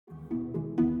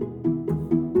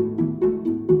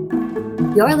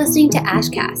You're listening to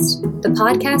AshCast, the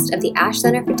podcast of the Ash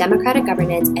Center for Democratic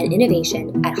Governance and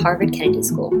Innovation at Harvard Kennedy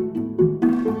School.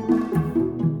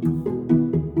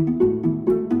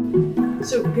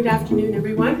 So good afternoon,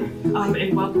 everyone,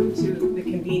 and welcome to the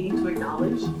convening to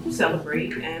acknowledge,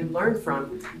 celebrate, and learn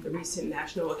from the recent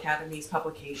National Academy's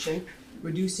publication,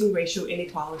 Reducing Racial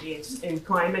Inequality in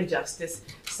Crime and Justice,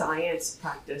 Science,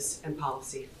 Practice, and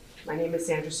Policy. My name is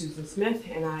Sandra Susan Smith,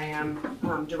 and I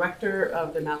am Director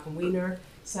of the Malcolm Weiner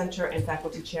Center and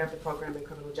Faculty Chair of the Program in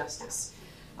Criminal Justice.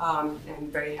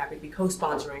 And very happy to be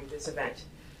co-sponsoring this event.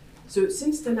 So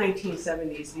since the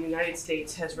 1970s, the United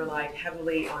States has relied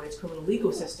heavily on its criminal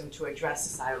legal system to address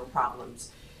societal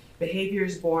problems.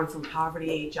 Behaviors born from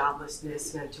poverty,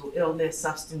 joblessness, mental illness,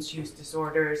 substance use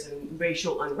disorders, and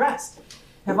racial unrest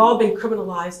have all been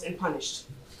criminalized and punished.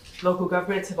 Local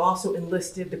governments have also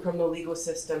enlisted the criminal legal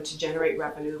system to generate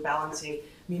revenue, balancing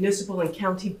municipal and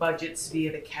county budgets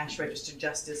via the cash register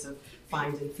justice of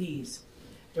fines and fees.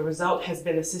 The result has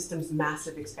been the system's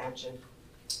massive expansion.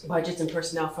 Budgets and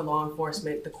personnel for law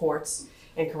enforcement, the courts,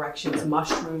 and corrections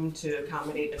mushroomed to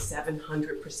accommodate a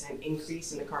 700%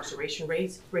 increase in incarceration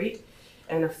rate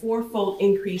and a fourfold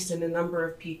increase in the number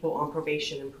of people on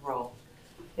probation and parole.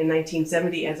 In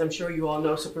 1970, as I'm sure you all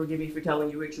know, so forgive me for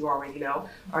telling you what you already know,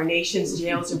 our nation's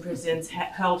jails and prisons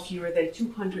held fewer than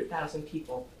 200,000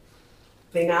 people.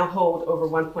 They now hold over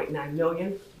 1.9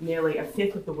 million, nearly a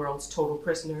fifth of the world's total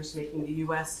prisoners, making the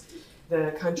U.S.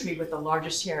 the country with the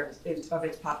largest share of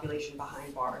its population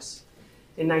behind bars.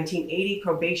 In 1980,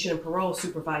 probation and parole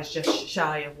supervised just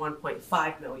shy of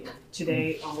 1.5 million.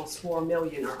 Today, almost 4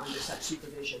 million are under such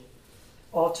supervision.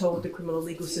 All told, the criminal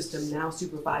legal system now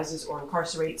supervises or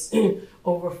incarcerates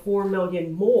over 4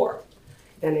 million more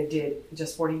than it did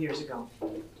just 40 years ago.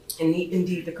 And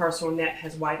indeed, the carceral net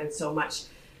has widened so much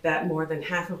that more than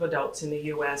half of adults in the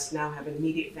U.S. now have an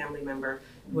immediate family member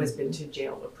who has been to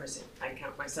jail or prison. I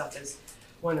count myself as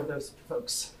one of those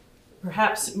folks.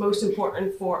 Perhaps most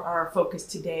important for our focus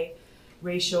today,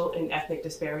 racial and ethnic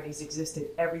disparities exist at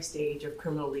every stage of the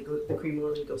criminal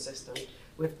legal system,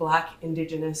 with Black,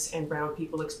 Indigenous, and Brown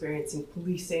people experiencing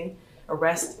policing,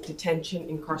 arrest, detention,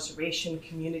 incarceration,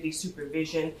 community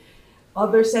supervision,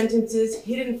 other sentences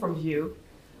hidden from view,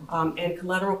 and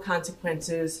collateral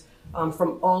consequences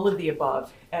from all of the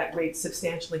above at rates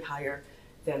substantially higher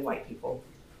than white people.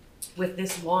 With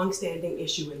this long-standing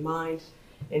issue in mind,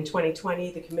 in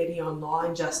 2020, the Committee on Law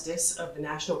and Justice of the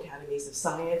National Academies of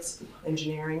Science,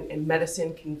 Engineering, and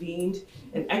Medicine convened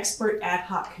an expert ad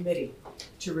hoc committee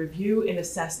to review and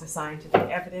assess the scientific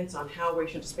evidence on how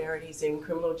racial disparities in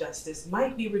criminal justice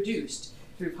might be reduced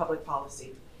through public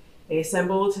policy. They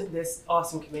assembled this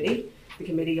awesome committee, the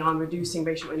Committee on Reducing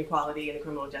Racial Inequality in the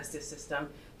Criminal Justice System,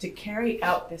 to carry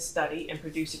out this study and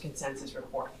produce a consensus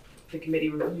report. The committee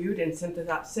reviewed and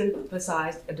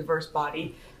synthesized a diverse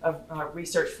body of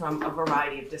research from a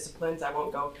variety of disciplines. I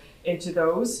won't go into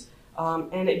those.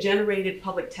 And it generated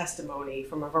public testimony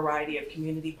from a variety of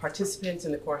community participants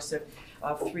in the course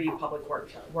of 3 public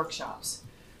workshops.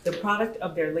 The product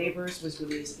of their labors was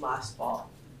released last fall.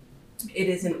 It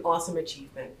is an awesome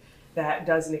achievement that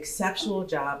does an exceptional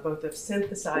job both of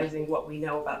synthesizing what we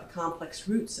know about the complex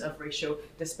roots of racial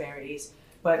disparities,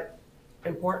 but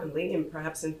importantly, and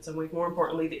perhaps in some ways more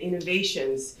importantly, the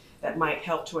innovations that might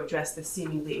help to address this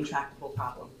seemingly intractable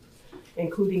problem,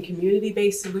 including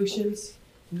community-based solutions,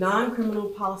 non-criminal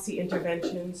policy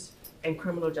interventions, and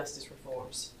criminal justice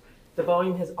reforms. The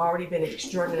volume has already been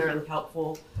extraordinarily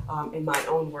helpful in my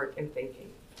own work and thinking.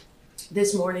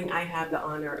 This morning, I have the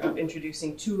honor of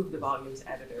introducing 2 of the volume's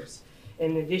editors.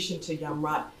 In addition to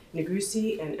Yamrat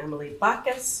Negrusi and Emily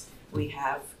Bacchus, we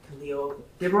have Khalil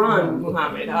Gibran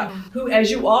Muhammad, who, as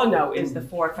you all know, is the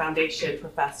Ford Foundation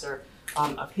Professor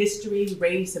of History,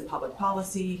 Race, and Public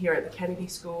Policy here at the Kennedy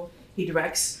School. He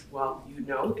directs, well, you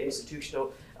know, the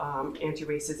Institutional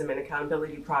Anti-Racism and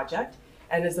Accountability Project,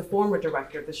 and is the former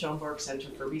director of the Schomburg Center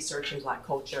for Research in Black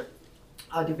Culture,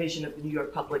 a division of the New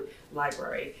York Public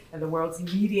Library, and the world's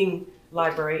leading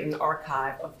library and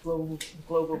archive of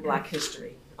global Black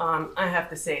history. I have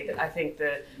to say that I think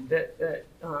the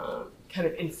kind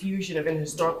of infusion of an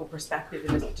historical perspective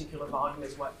in this particular volume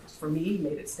is what, for me,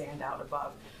 made it stand out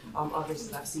above others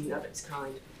that I've seen of its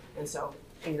kind. And so,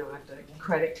 I have to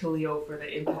credit Khalil for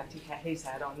the impact he's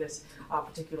had on this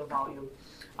particular volume.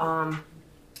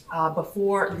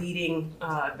 Before leading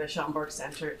the Schomburg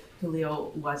Center,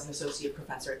 Khalil was an associate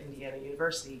professor at Indiana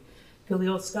University.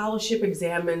 Khalil's scholarship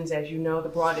examines, as you know, the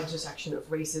broad intersection of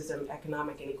racism,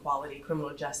 economic inequality,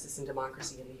 criminal justice, and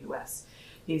democracy in the U.S.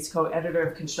 He's co-editor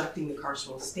of Constructing the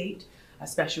Carceral State, a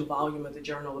special volume of the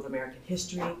Journal of American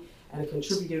History, and a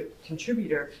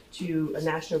contributor to a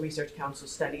National Research Council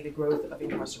study, The Growth of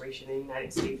Incarceration in the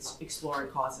United States, Exploring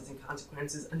Causes and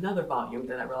Consequences, another volume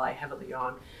that I rely heavily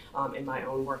on in my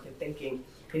own work and thinking.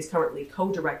 He's currently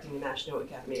co-directing the National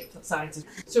Academy of Sciences.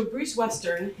 So Bruce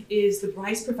Western is the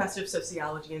Bryce Professor of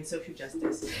Sociology and Social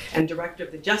Justice and Director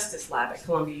of the Justice Lab at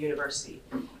Columbia University.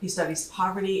 He studies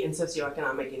poverty and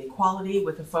socioeconomic inequality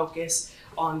with a focus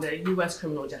on the U.S.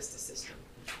 criminal justice system.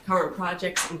 Current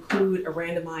projects include a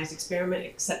randomized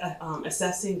experiment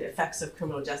assessing the effects of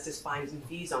criminal justice fines and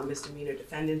fees on misdemeanor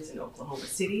defendants in Oklahoma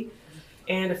City,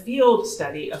 and a field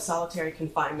study of solitary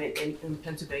confinement in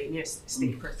Pennsylvania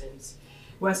state prisons.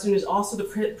 Western is also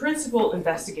the principal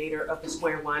investigator of the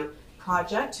Square One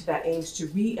project that aims to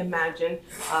reimagine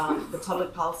the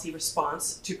public policy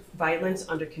response to violence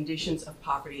under conditions of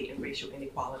poverty and racial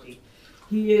inequality.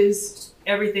 He is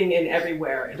everything and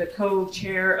everywhere. The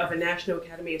co-chair of a National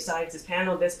Academy of Sciences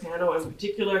panel, this panel in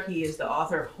particular, he is the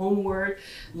author of Homeward,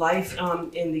 Life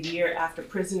in the Year After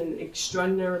Prison, an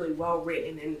extraordinarily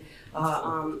well-written and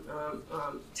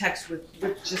text with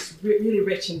just really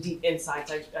rich and deep insights.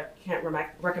 I can't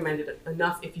recommend it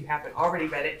enough if you haven't already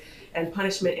read it. And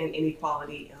Punishment and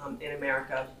Inequality in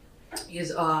America. He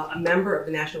is a member of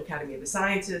the National Academy of the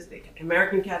Sciences, the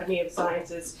American Academy of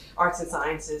Sciences, Arts and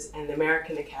Sciences, and the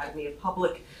American Academy of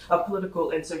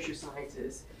Political and Social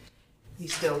Sciences.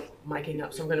 He's still miking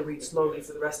up, so I'm going to read slowly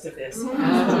for the rest of this.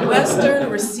 Western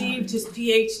received his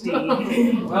PhD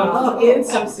in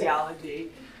sociology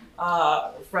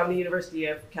from the University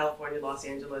of California, Los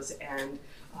Angeles, and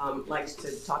likes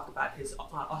to talk about his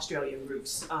Australian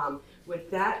roots.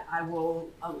 With that, I will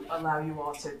allow you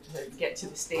all to get to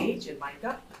the stage and mic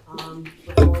up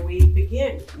before we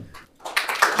begin.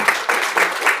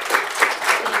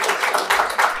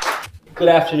 Good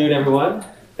afternoon, everyone.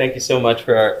 Thank you so much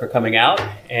for coming out.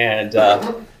 And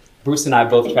Bruce and I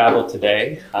both traveled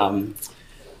today.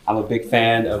 I'm a big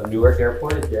fan of Newark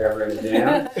Airport, if you're ever in a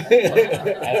jam,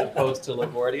 as opposed to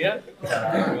LaGuardia,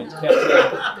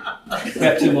 which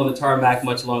kept him on the tarmac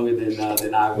much longer than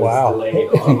I was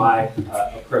delayed on my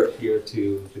approach here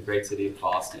to the great city of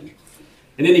Boston.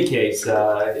 In any case,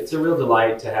 it's a real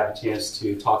delight to have a chance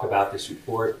to talk about this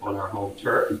report on our home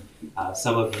turf.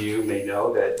 Some of you may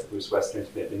know that Bruce Western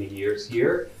spent many years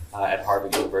here at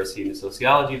Harvard University in the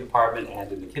sociology department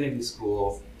and in the Kennedy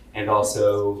School, and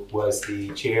also was the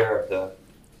chair of the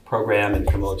program in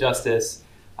criminal justice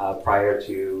prior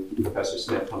to Professor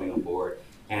Smith coming on board.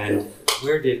 And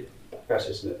where did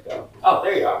Professor Smith go? Oh,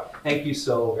 there you are. Thank you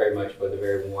so very much for the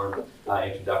very warm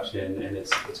introduction, and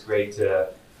it's great to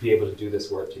be able to do this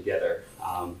work together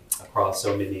across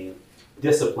so many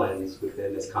disciplines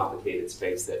within this complicated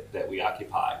space that we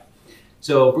occupy.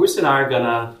 So Bruce and I are going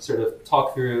to sort of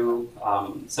talk through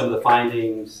some of the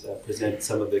findings, present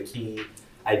some of the key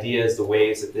ideas, the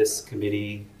ways that this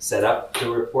committee set up the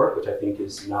report, which I think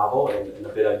is novel and a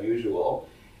bit unusual.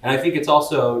 And I think it's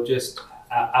also just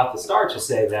out the start to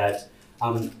say that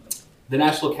the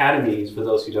National Academies, for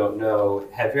those who don't know,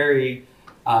 have very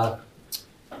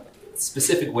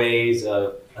specific ways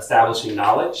of establishing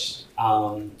knowledge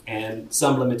and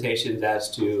some limitations as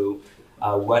to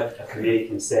what a committee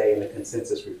can say in a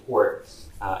consensus report.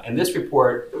 And this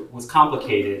report was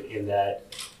complicated in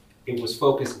that it was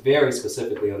focused very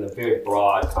specifically on the very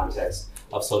broad context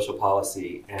of social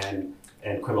policy and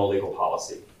criminal legal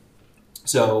policy.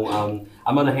 So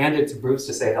I'm going to hand it to Bruce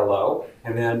to say hello,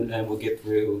 and then we'll get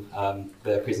through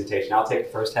the presentation. I'll take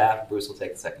the first half, Bruce will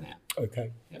take the second half.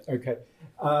 Okay, yep. Okay.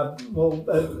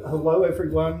 Hello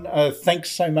everyone.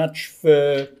 Thanks so much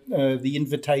for the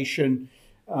invitation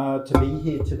to be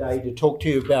here today to talk to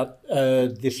you about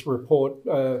this report.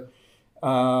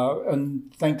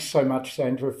 And thanks so much,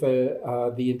 Sandra,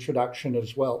 for the introduction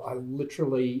as well. I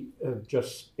literally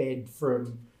just sped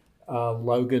from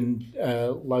Logan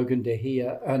to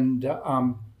here. And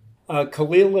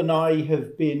Khalil and I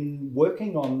have been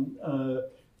working on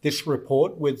this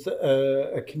report with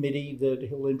a committee that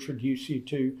he'll introduce you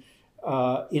to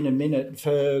in a minute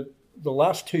for the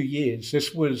last 2 years.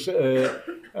 This was a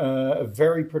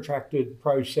very protracted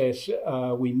process.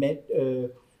 We met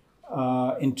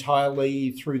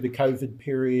entirely through the COVID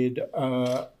period,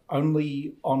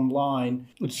 only online.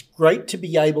 It's great to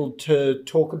be able to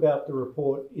talk about the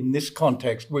report in this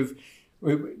context.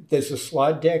 There's a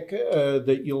slide deck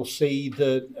that you'll see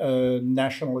that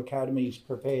National Academies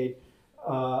prepared,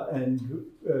 and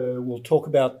we'll talk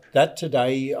about that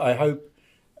today. I hope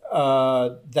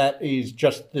that is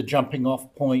just the jumping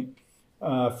off point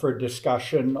for a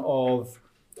discussion of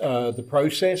the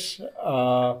process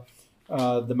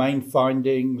the main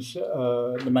findings,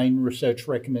 the main research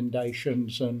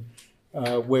recommendations, and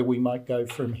where we might go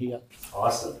from here.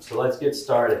 Awesome. So let's get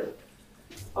started.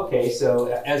 Okay, so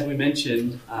as we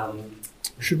mentioned,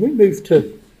 should we move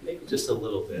to maybe just a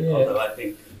little bit, Yeah. although I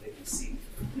think they can see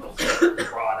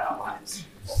broad outlines.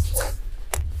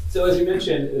 So as you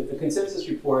mentioned, the consensus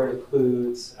report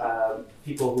includes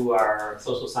people who are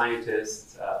social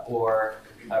scientists or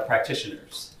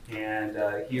practitioners. And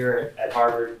here at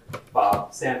Harvard,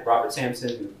 Robert Sampson,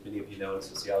 who many of you know in the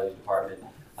sociology department,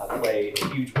 played a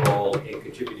huge role in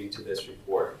contributing to this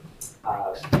report.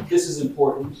 This is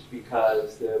important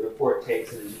because the report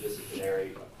takes an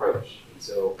interdisciplinary approach. And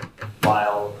so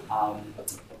while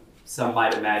some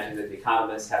might imagine that the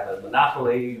economists have a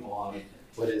monopoly on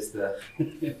what is the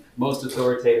most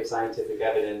authoritative scientific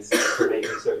evidence for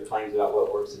making certain claims about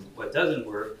what works and what doesn't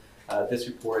work, this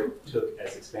report took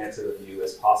as expansive a view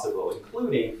as possible,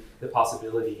 including the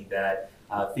possibility that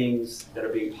things that are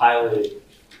being piloted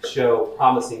show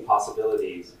promising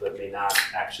possibilities, but may not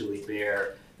actually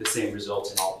bear the same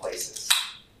results in all places.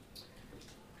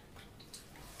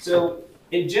 So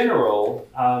in general,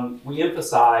 we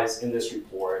emphasize in this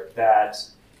report that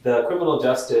the criminal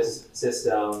justice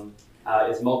system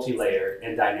is multi-layered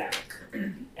and dynamic.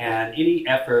 And any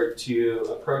effort to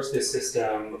approach this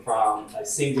system from a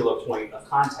singular point of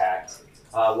contact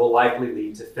will likely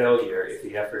lead to failure if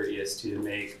the effort is to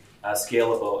make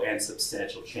scalable and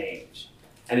substantial change.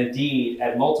 And indeed,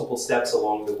 at multiple steps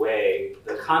along the way,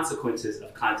 the consequences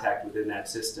of contact within that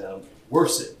system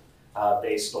worsen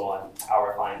based on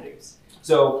our findings.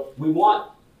 So we want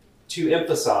to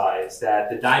emphasize that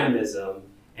the dynamism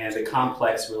and the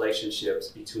complex relationships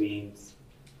between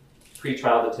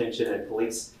pretrial detention and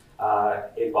police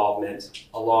involvement,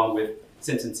 along with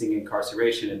sentencing,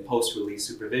 incarceration, and post-release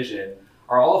supervision,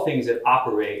 are all things that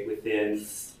operate within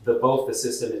both the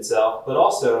system itself, but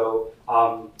also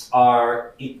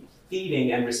are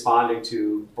feeding and responding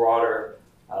to broader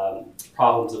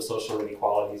problems of social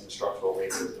inequalities and structural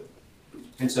racism.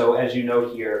 And so, as you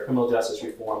know here, criminal justice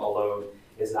reform alone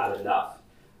is not enough.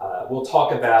 We'll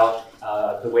talk about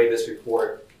the way this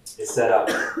report is set up.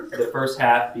 The first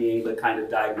half being the kind of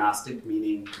diagnostic,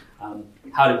 meaning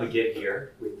how did we get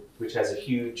here, which has a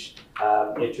huge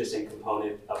interesting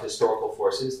component of historical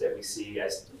forces that we see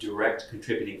as direct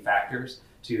contributing factors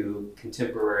to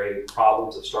contemporary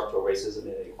problems of structural racism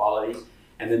and inequality.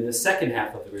 And then the second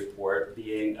half of the report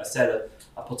being a set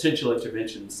of potential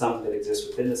interventions, some that exist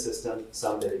within the system,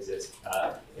 some that exist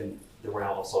in the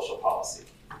realm of social policy.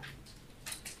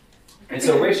 And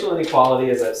so racial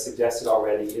inequality, as I've suggested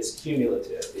already, is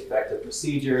cumulative. The effect of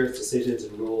procedures, decisions,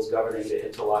 and rules governing the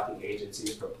interlocking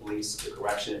agencies from police to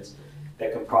corrections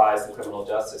that comprise the criminal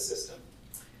justice system.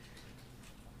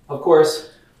 Of course,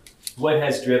 what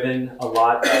has driven a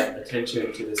lot of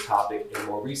attention to this topic in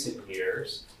more recent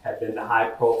years have been the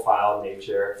high-profile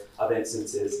nature of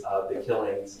instances of the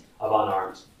killings of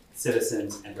unarmed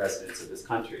citizens and residents of this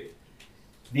country.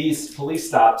 These police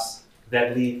stops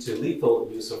that lead to lethal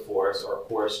use of force are, of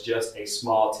course, just a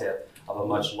small tip of a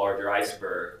much larger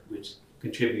iceberg, which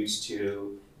contributes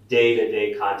to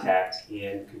day-to-day contact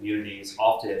in communities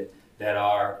often that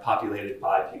are populated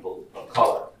by people of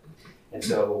color. And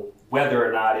so whether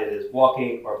or not it is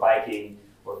walking or biking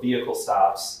or vehicle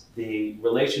stops, the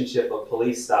relationship of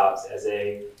police stops as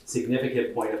a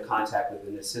significant point of contact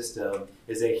within the system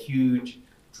is a huge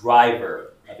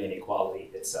driver of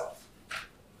inequality itself.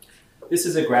 This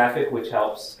is a graphic which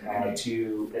helps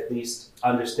to at least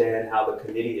understand how the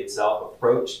committee itself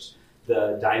approached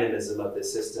the dynamism of the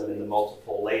system and the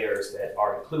multiple layers that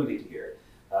are included here.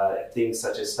 Things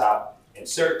such as stop and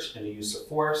search and the use of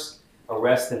force,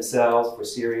 arrests themselves for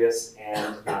serious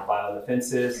and nonviolent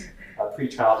offenses,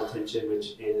 pretrial detention,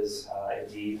 which is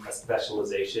indeed a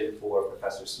specialization for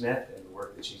Professor Smith and the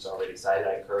work that she's already cited.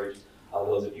 I encourage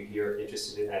those of you here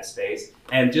interested in that space.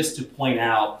 And just to point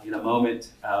out, in a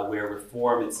moment where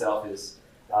reform itself is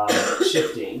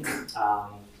shifting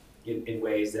in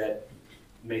ways that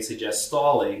may suggest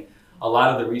stalling, a lot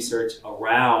of the research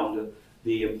around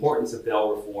the importance of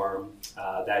bail reform,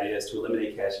 that is to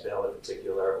eliminate cash bail in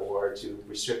particular, or to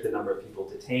restrict the number of people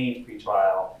detained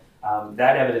pre-trial,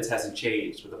 that evidence hasn't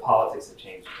changed, but the politics have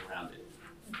changed around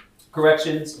it.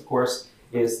 Corrections, of course,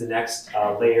 is the next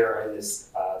layer in this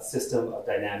system of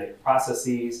dynamic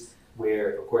processes,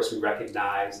 where, of course, we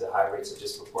recognize the high rates of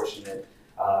disproportionate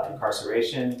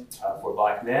incarceration for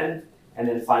Black men, and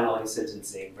then finally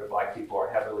sentencing, where Black people are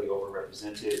heavily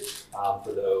overrepresented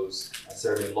for those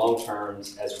serving long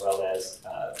terms as well as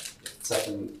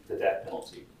suffering the death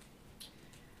penalty.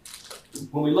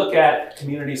 When we look at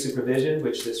community supervision,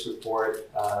 which this report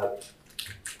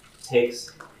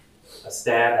takes a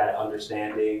stab at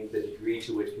understanding the degree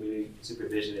to which community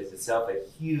supervision is itself a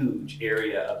huge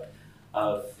area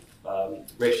of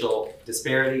racial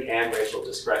disparity and racial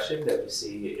discretion that we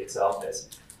see itself as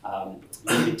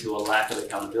leading to a lack of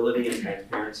accountability and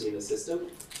transparency in the system.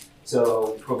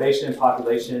 So probation and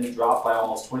population dropped by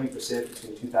almost 20%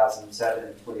 between 2007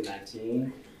 and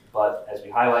 2019. But as we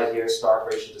highlight here,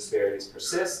 stark racial disparities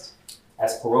persist.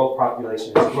 As parole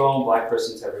population has grown, Black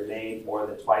persons have remained more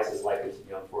than twice as likely to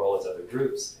be on parole as other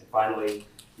groups. And finally,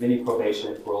 many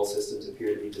probation and parole systems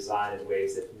appear to be designed in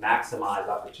ways that maximize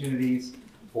opportunities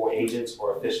for agents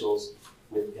or officials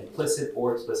with implicit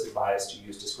or explicit bias to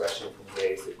use discretion in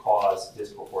ways that cause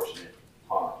disproportionate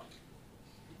harm.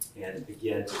 And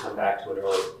again, to come back to an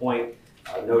earlier point,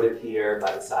 noted here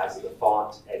by the size of the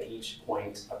font, at each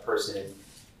point, a person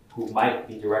who might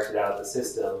be directed out of the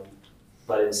system,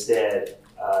 but instead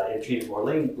treated more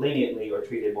leniently or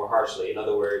treated more harshly. In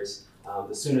other words,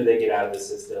 the sooner they get out of the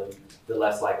system, the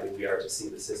less likely we are to see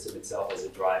the system itself as a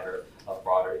driver of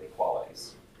broader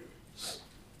inequalities.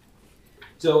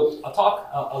 So I'll talk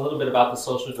a little bit about the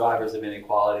social drivers of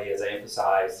inequality, as I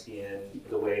emphasized in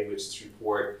the way in which this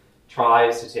report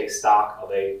tries to take stock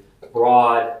of a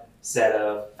broad set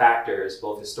of factors,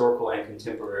 both historical and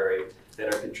contemporary,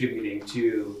 that are contributing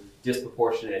to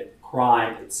disproportionate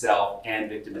crime itself and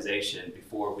victimization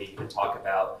before we can talk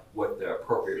about what the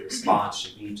appropriate response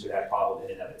should be to that problem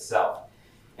in and of itself.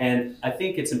 And I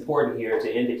think it's important here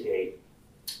to indicate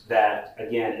that,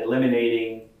 again,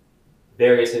 eliminating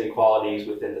various inequalities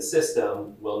within the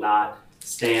system will not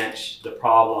stanch the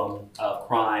problem of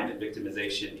crime and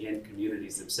victimization in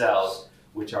communities themselves,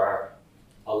 which are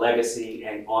a legacy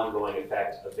and ongoing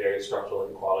effect of various structural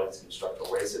inequalities and structural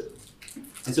racism.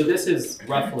 And so this is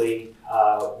roughly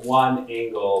one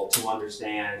angle to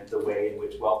understand the way in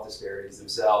which wealth disparities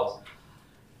themselves,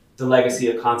 the legacy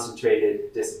of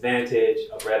concentrated disadvantage,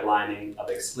 of redlining, of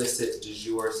explicit de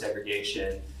jure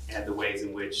segregation, and the ways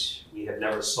in which we have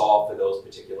never solved for those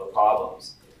particular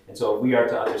problems. And so if we are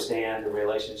to understand the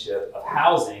relationship of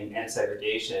housing and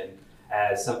segregation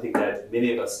as something that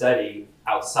many of us study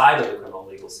outside of the criminal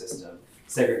legal system,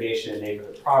 segregation and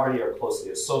neighborhood poverty are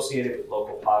closely associated with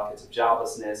local pockets of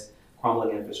joblessness,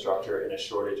 crumbling infrastructure, and a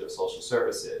shortage of social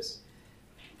services.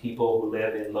 People who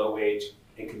live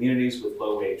in communities with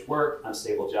low-wage work,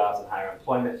 unstable jobs, and higher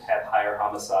employment have higher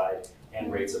homicide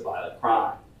and rates of violent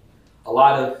crime. A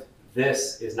lot of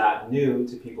this is not new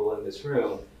to people in this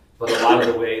room, but a lot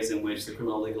of the ways in which the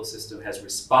criminal legal system has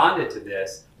responded to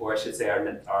this, or I should say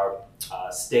our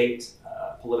state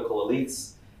political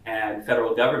elites and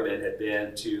federal government have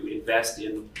been to invest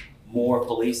in more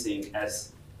policing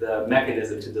as the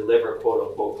mechanism to deliver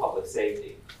quote-unquote public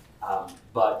safety.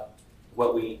 But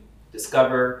what we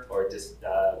discover or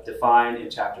define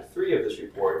in Chapter 3 of this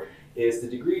report is the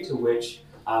degree to which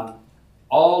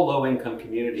all low-income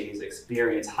communities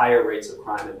experience higher rates of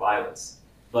crime and violence,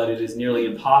 but it is nearly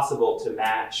impossible to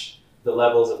match the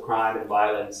levels of crime and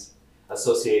violence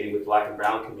associated with Black and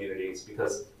brown communities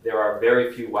because there are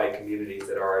very few white communities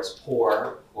that are as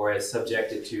poor or as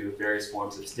subjected to various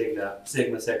forms of stigma,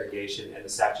 segregation, and the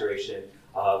saturation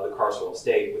of the carceral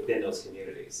state within those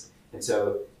communities. And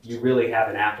so you really have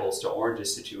an apples to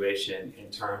oranges situation in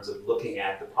terms of looking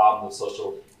at the problem of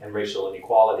social and racial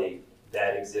inequality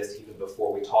that exists even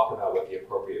before we talk about what the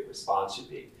appropriate response should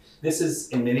be. This is,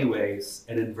 in many ways,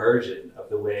 an inversion of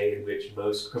the way in which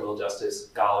most criminal justice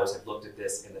scholars have looked at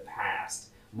this in the past.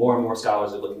 More and more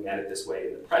scholars are looking at it this way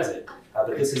in the present,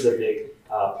 but this is a big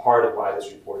part of why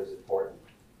this report is important.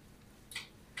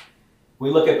 We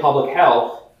look at public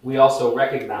health, we also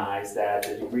recognize that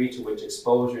the degree to which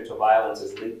exposure to violence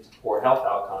is linked to poor health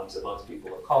outcomes amongst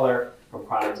people of color, from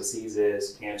chronic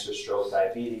diseases, cancer, stroke,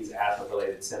 diabetes,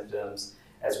 asthma-related symptoms,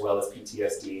 as well as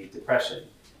PTSD, depression.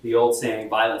 The old saying,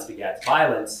 violence begets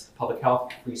violence, public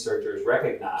health researchers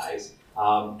recognize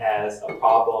as a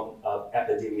problem of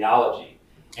epidemiology.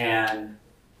 And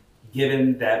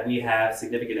given that we have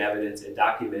significant evidence and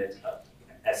document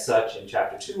as such in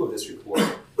Chapter 2 of this report,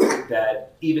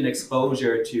 that even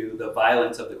exposure to the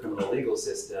violence of the criminal legal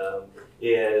system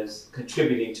is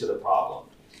contributing to the problem.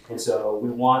 And so we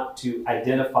want to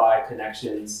identify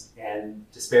connections and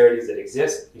disparities that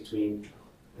exist between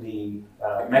the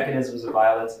mechanisms of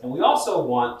violence. And we also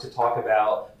want to talk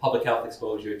about public health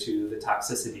exposure to the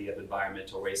toxicity of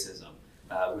environmental racism,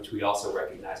 which we also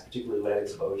recognize, particularly lead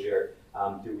exposure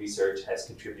through research has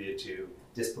contributed to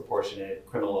disproportionate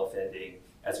criminal offending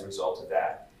as a result of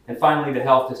that. And finally, the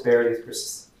health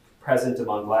disparities present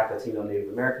among Black, Latino,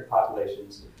 Native American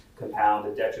populations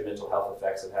compound the detrimental health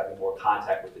effects of having more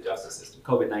contact with the justice system.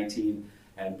 COVID-19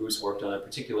 and Bruce worked on a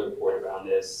particular report around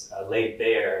this, laid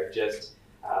bare just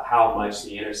how much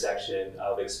the intersection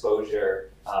of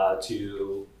exposure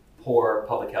to poor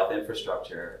public health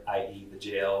infrastructure, i.e. the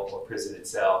jail or prison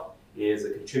itself, is a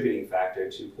contributing factor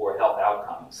to poor health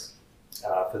outcomes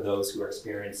for those who are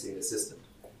experiencing the system.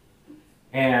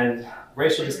 And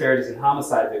racial disparities in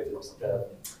homicide victims.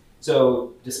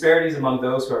 So disparities among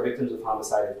those who are victims of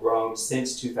homicide have grown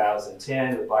since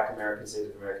 2010, with Black Americans,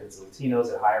 Native Americans, and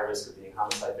Latinos at higher risk of being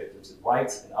homicide victims than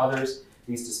whites and others.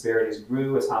 These disparities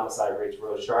grew as homicide rates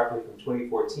rose sharply from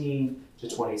 2014 to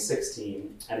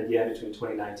 2016, and again between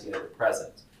 2019 and the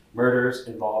present. Murders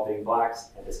involving Blacks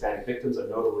and Hispanic victims are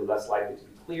notably less likely to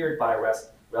be cleared by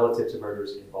arrest relative to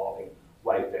murders involving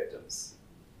white victims.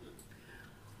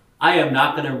 I am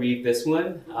not going to read this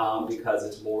one because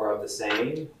it's more of the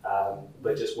same,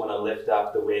 but just want to lift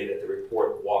up the way that the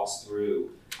report walks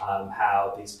through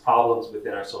how these problems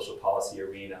within our social policy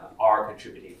arena are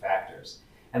contributing factors.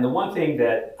 And the one thing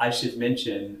that I should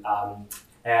mention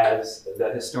as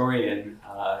the historian,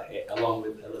 along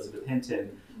with Elizabeth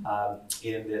Hinton,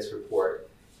 in this report,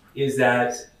 is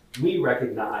that we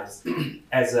recognize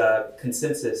as a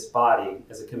consensus body,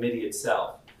 as a committee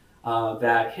itself,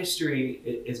 that history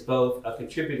is both a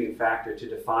contributing factor to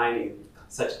defining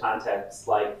such contexts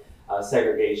like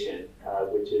segregation,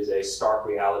 which is a stark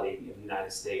reality in the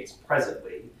United States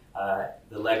presently,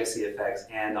 the legacy effects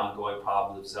and ongoing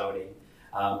problems of zoning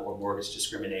or mortgage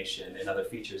discrimination and other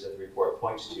features that the report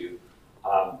points to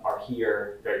are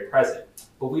here very present.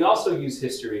 But we also use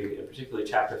history, and particularly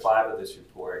Chapter 5 of this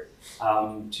report,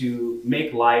 to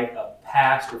make light of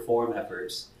past reform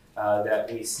efforts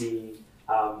that we see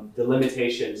the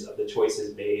limitations of the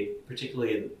choices made,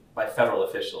 particularly by federal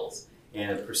officials,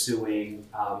 in pursuing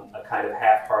a kind of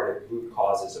half-hearted root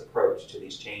causes approach to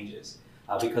these changes.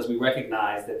 Because we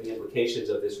recognize that the implications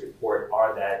of this report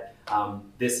are that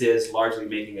this is largely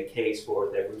making a case for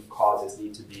that root causes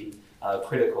need to be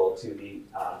critical to the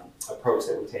approach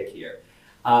that we take here.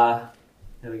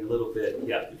 Having a little bit,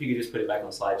 yeah, if you could just put it back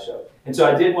on slideshow. And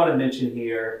so I did want to mention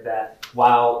here that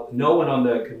while no one on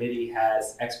the committee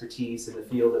has expertise in the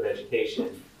field of education,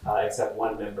 except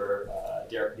one member,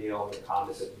 Derek Neal, an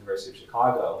economist at the University of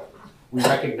Chicago, we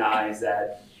recognize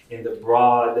that in the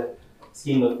broad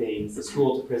scheme of things, the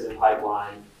school-to-prison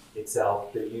pipeline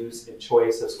itself, the use and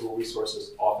choice of school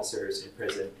resources officers in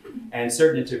prison, and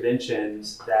certain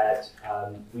interventions that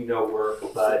we know work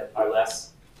but are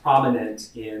less prominent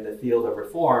in the field of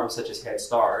reform, such as Head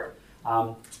Start,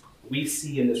 we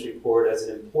see in this report as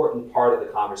an important part of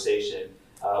the conversation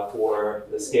for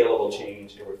the scalable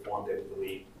change and reform that we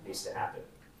believe needs to happen.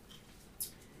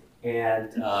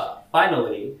 And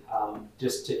finally,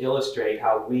 just to illustrate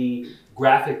how we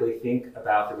graphically think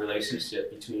about the relationship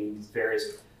between these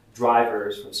various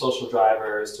drivers, from social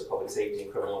drivers to public safety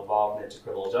and criminal involvement to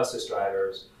criminal justice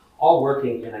drivers, all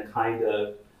working in a kind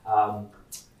of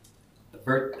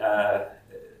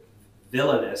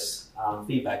villainous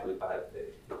feedback loop,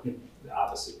 the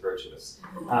opposite virtuous.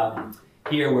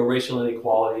 Here, where racial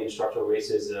inequality and structural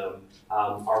racism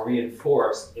are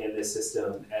reinforced in this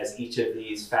system as each of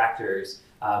these factors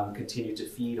continue to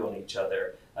feed on each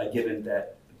other, given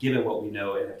what we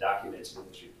know and have documented in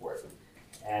this report.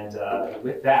 And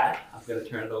with that, I'm going to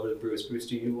turn it over to Bruce. Bruce,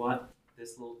 do you want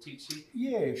this little cheat sheet?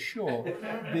 Yeah, sure.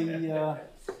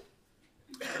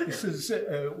 This is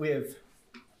we have.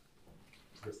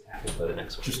 Just tap it for the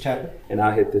next one. Just tap it. And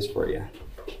I'll hit this for you.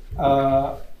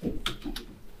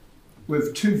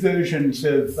 With two versions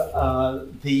of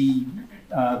the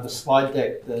slide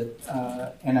deck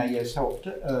that NAS helped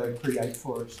create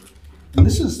for us. And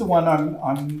this is the one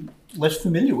I'm less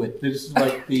familiar with. This is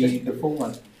like the full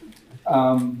one.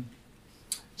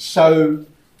 So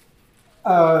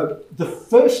the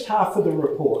first half of the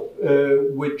report,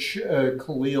 which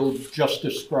Khalil just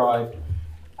described,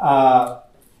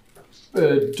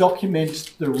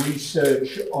 documents the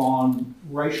research on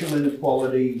racial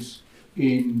inequalities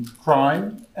in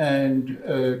crime and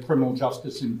criminal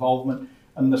justice involvement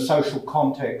and the social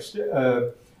context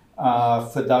for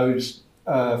those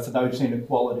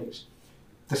inequalities.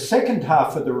 The second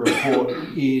half of the report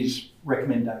is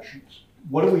recommendations.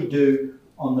 What do we do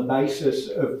on the basis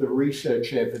of the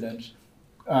research evidence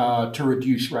to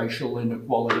reduce racial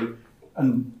inequality?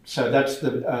 And so that's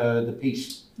the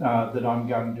piece that I'm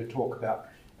going to talk about.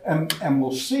 And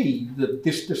we'll see that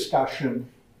this discussion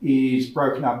is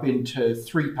broken up into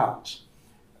three parts.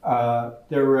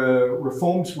 There are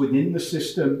reforms within the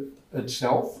system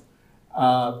itself,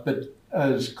 but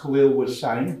as Khalil was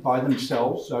saying, by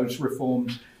themselves, those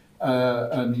reforms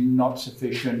are not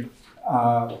sufficient.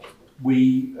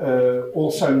 We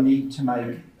also need to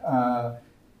make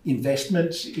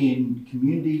investments in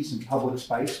communities and public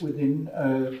space within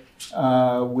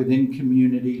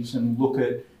communities, and look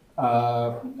at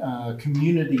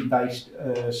community-based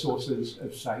sources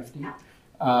of safety.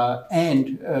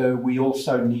 And we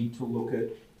also need to look at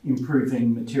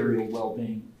improving material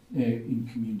well-being in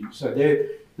communities. So they're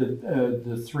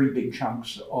the three big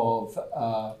chunks of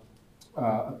a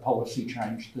policy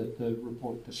change that the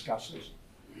report discusses.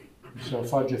 So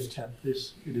if I just tap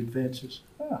this, it advances.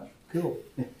 Ah, cool.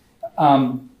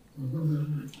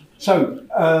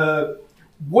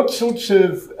 What sorts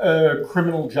of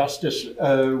criminal justice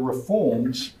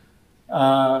reforms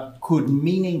could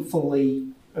meaningfully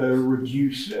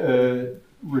reduce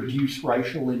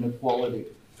racial inequality?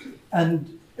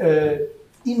 And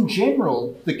in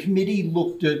general, the committee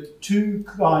looked at two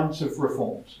kinds of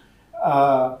reforms.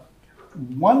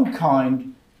 One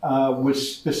kind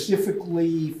was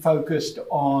specifically focused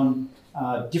on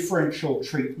differential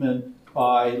treatment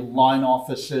by line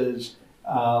officers,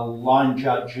 line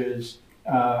judges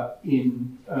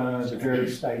in the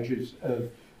various stages of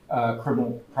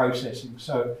criminal processing.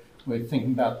 So we're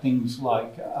thinking about things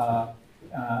like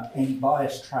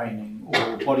anti-bias training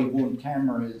or body-worn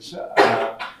cameras,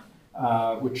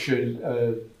 which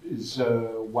is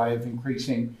a way of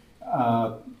increasing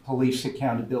police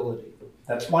accountability.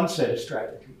 That's one set of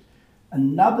strategies.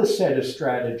 Another set of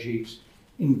strategies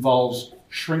involves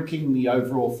shrinking the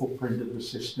overall footprint of the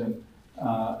system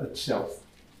itself,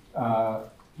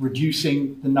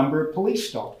 reducing the number of police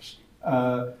stops,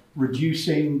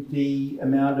 reducing the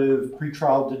amount of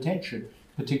pretrial detention,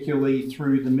 particularly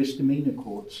through the misdemeanor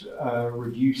courts,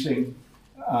 reducing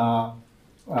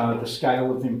the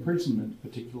scale of imprisonment,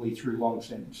 particularly through long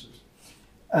sentences.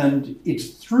 And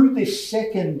it's through this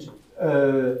second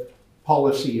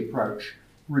policy approach,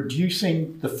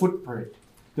 reducing the footprint,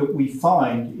 that we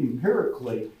find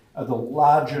empirically are the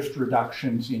largest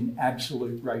reductions in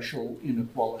absolute racial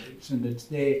inequalities. And it's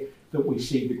there that we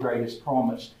see the greatest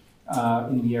promise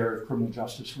in the area of criminal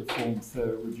justice reform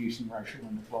for reducing racial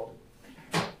inequality.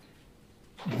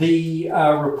 The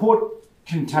report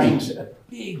contains a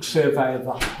big survey of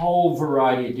a whole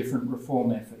variety of different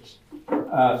reform efforts.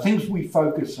 Things we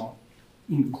focus on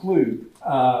include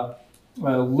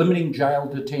limiting jail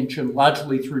detention,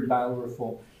 largely through bail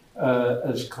reform,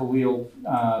 as Khalil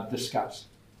discussed.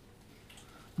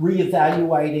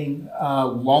 Reevaluating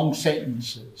long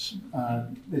sentences.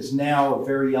 There's now a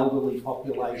very elderly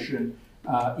population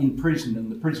in prison,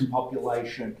 and the prison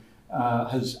population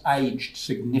has aged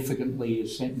significantly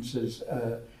as sentences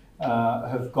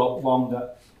have got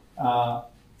longer.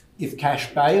 If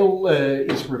cash bail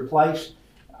is replaced,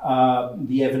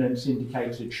 the evidence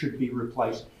indicates it should be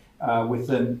replaced with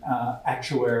an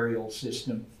actuarial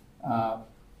system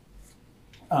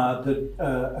that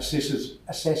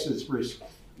assesses risk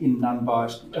in an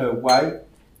unbiased way.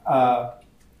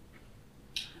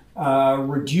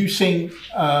 Reducing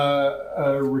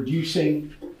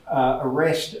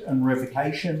arrest and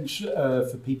revocations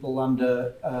for people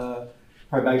under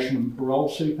probation and parole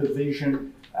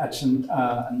supervision. That's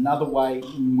another way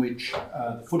in which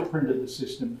the footprint of the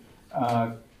system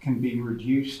can be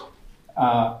reduced.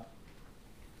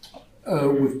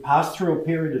 We've passed through a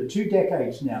period of 2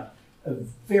 decades now of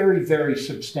very, very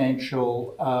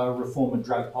substantial reform of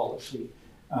drug policy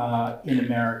in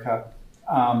America.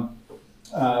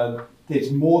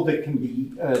 There's more that can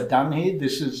be done here.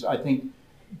 This has, I think,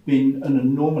 been an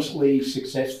enormously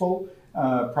successful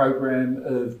program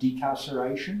of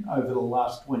decarceration over the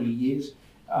last 20 years,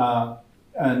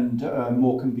 and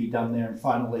more can be done there. And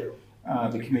finally,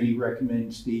 the committee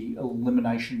recommends the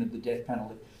elimination of the death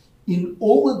penalty. In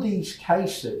all of these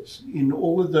cases, in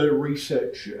all of the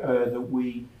research that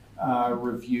we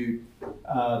reviewed,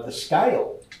 the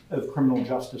scale of criminal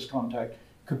justice contact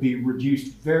could be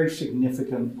reduced very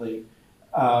significantly,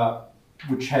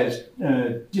 which has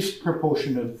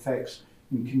disproportionate effects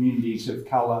in communities of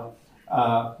colour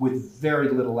with very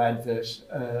little adverse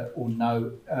or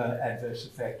no adverse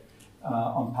effect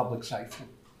on public safety.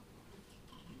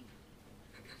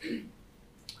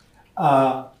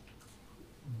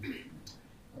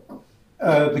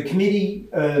 The committee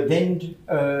then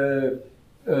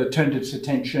turned its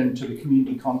attention to the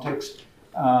community context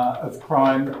of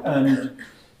crime, and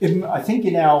I think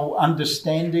in our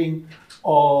understanding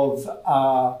of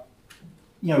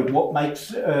what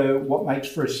makes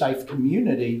for a safe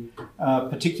community,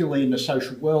 particularly in a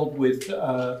social world with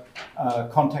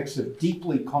contexts of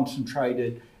deeply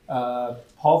concentrated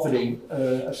poverty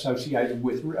associated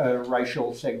with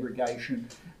racial segregation.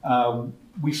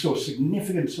 We saw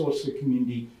significant sources of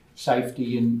community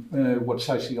safety in what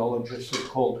sociologists have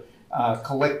called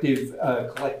collective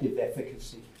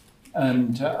efficacy.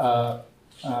 And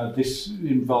this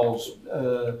involves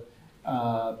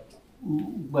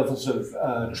levels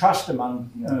of trust among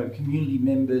community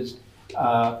members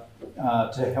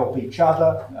to help each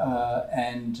other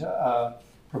and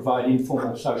provide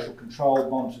informal social control,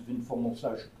 bonds of informal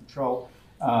social control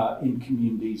in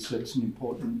communities. That's an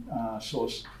important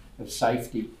source of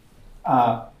safety.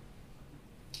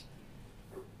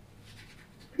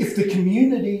 If the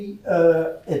community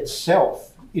itself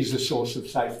is a source of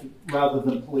safety rather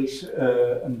than police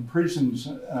and prisons,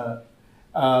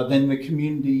 then the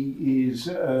community is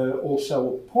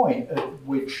also a point at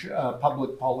which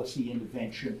public policy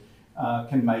intervention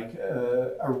can make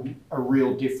a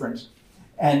real difference.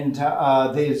 And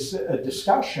there's a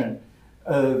discussion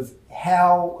of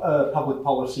how public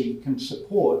policy can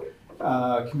support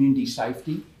community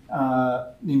safety,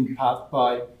 in part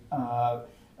by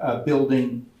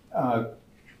building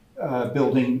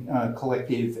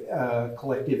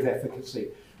collective efficacy.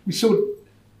 We saw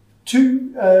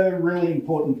two really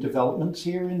important developments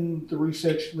here in the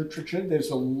research literature. There's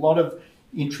a lot of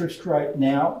interest right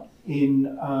now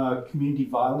in community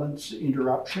violence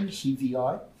interruption,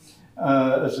 CVI,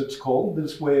 as it's called.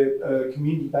 This is where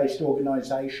community-based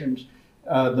organisations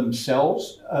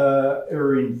themselves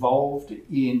are involved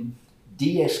in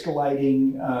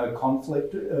de-escalating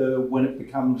conflict when it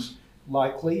becomes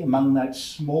likely among that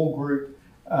small group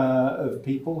of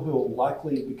people who are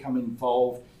likely to become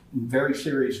involved in very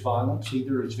serious violence,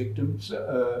 either as victims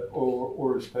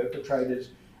or as perpetrators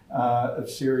of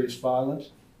serious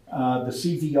violence. The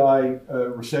CVI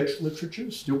research literature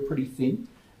is still pretty thin,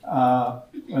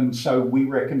 and so we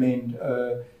recommend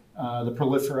the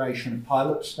proliferation of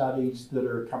pilot studies that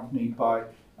are accompanied by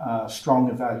strong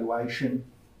evaluation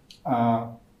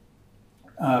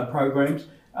programs.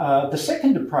 The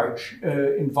second approach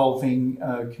involving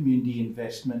community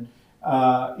investment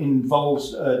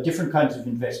involves different kinds of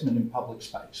investment in public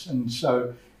space. And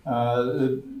so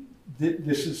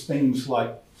this is things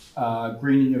like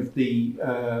greening of the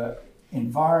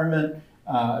environment,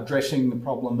 addressing the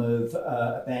problem of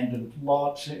abandoned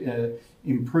lots,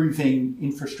 improving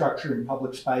infrastructure in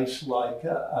public space like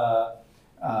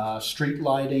street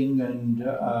lighting and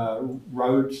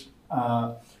roads.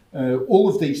 All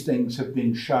of these things have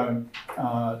been shown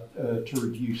to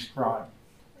reduce crime.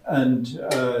 And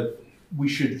we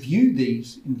should view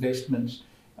these investments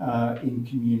in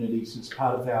communities as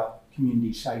part of our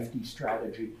community safety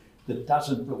strategy that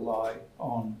doesn't rely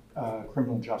on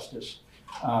criminal justice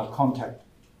contact.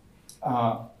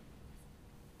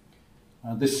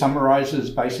 This summarizes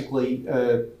basically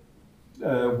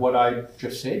what I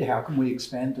just said. How can we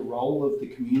expand the role of the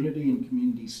community and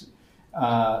community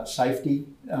safety?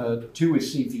 Two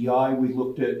is CVI. We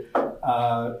looked at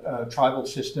tribal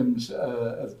systems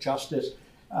of justice,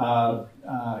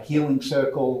 healing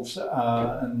circles,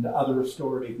 and other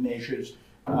restorative measures,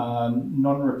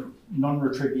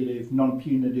 non-retributive,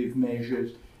 non-punitive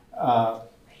measures.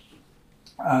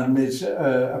 And there's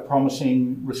a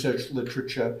promising research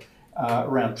literature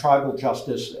around tribal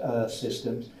justice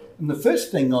systems. And the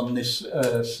first thing on this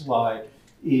slide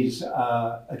is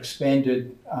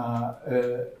expanded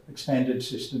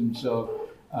systems of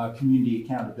community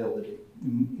accountability,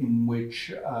 in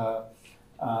which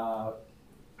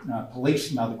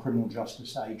police and other criminal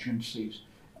justice agencies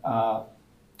are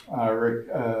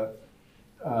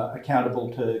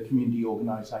accountable to community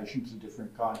organisations of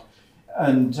different kinds.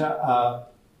 And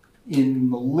in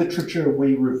the literature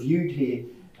we reviewed here,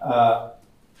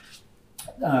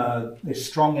 there's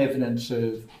strong evidence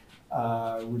of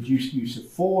reduced use of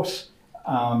force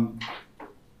and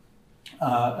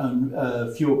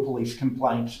fewer police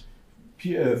complaints,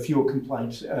 fewer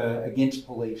complaints against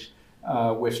police,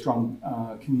 where strong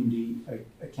community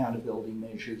accountability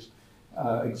measures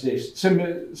exist. Some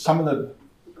of the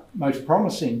most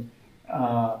promising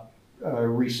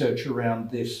research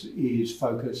around this is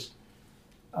focused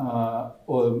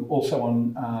also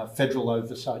on federal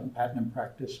oversight and pattern and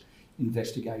practice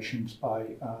investigations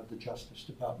by the Justice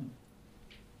Department.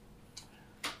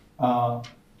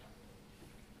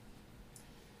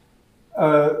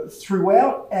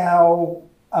 Throughout our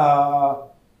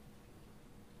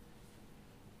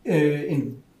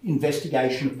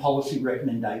investigation of policy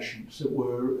recommendations that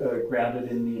were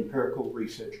grounded in the empirical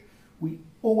research, we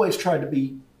always try to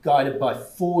be guided by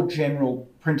four general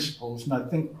principles, and I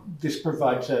think this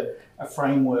provides a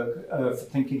framework for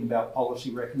thinking about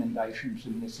policy recommendations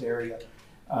in this area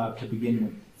to begin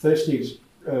with. First is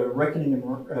reckoning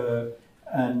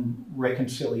and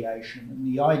reconciliation.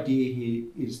 And the idea here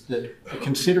is that a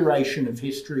consideration of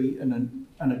history and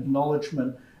an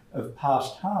acknowledgement of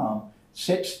past harm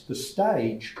sets the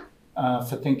stage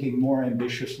for thinking more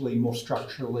ambitiously, more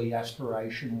structurally,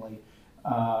 aspirationally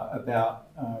about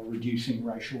reducing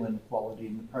racial inequality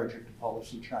in the project of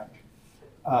policy change.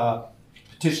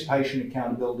 Participation,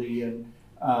 accountability, and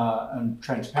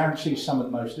transparency, some of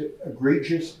the most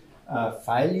egregious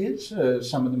failures,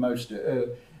 some of the most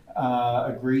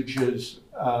egregious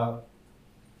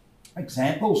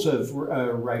examples of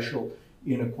racial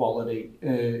inequality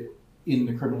in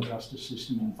the criminal justice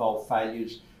system involve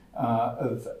failures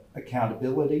of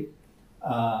accountability.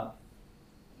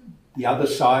 The other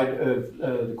side of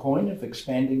the coin of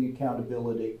expanding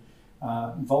accountability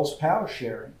involves power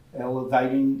sharing,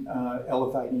 elevating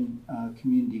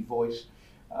community voice.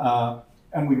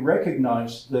 And we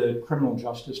recognise the criminal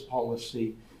justice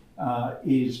policy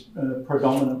is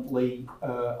predominantly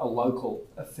a local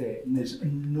affair, and there's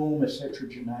enormous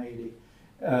heterogeneity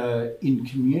in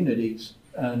communities,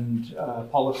 and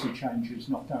policy change is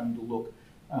not going to look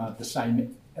the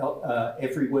same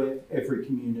everywhere. Every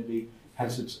community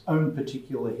has its own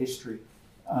particular history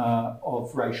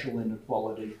of racial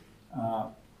inequality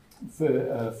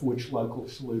for which local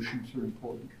solutions are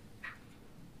important.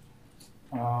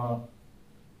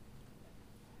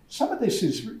 Some of this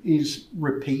is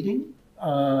repeating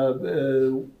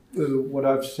what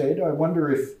I've said. I wonder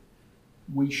if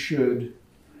we should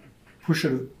push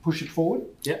it forward.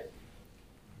 Yep.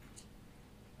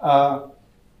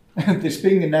 This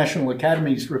being the National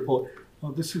Academies report.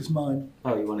 Oh, this is mine.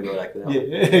 Oh, you want to go back to that?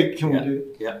 Yeah. Can we do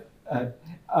it? Yeah.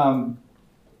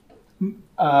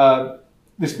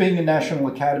 This being the National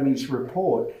Academies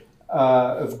report,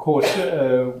 of course,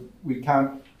 we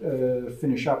can't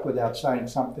finish up without saying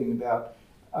something about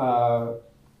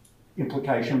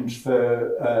implications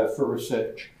for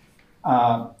research.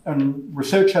 And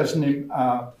research has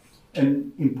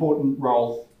an important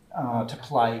role to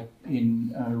play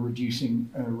in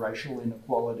reducing racial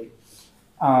inequality.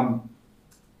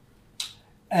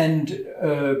 And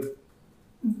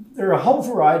there are a whole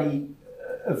variety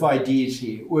of ideas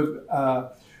here.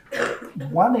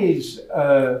 One is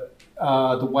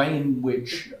the way in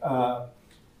which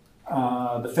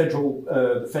the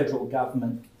federal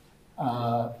government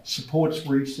supports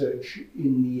research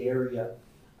in the area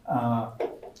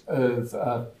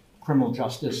of criminal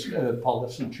justice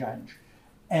policy change.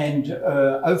 And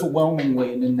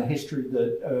overwhelmingly, and in the history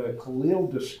that Khalil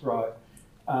described,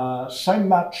 so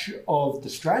much of the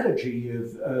strategy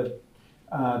of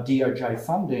DOJ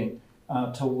funding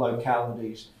to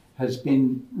localities has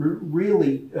been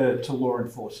really to law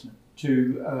enforcement,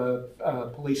 to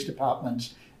police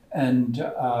departments and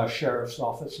sheriff's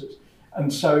offices.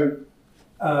 And so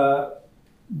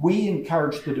we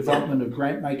encourage the development of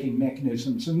grant-making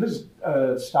mechanisms, and this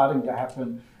is starting to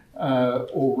happen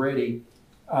already,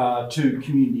 to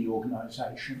community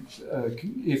organisations.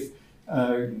 If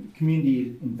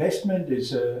community investment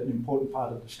is an important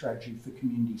part of the strategy for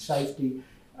community safety,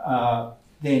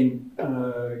 then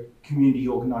community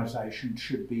organisations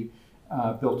should be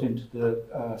built into the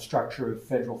structure of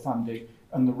federal funding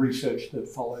and the research that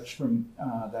follows from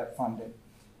that funding.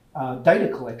 Data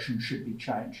collection should be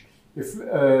changed. If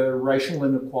racial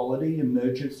inequality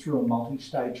emerges through a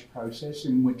multi-stage process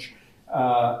in which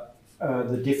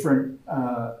the different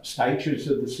stages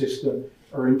of the system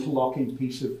are interlocking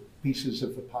pieces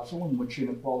of the puzzle, in which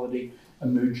inequality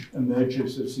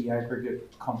emerges as the aggregate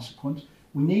consequence,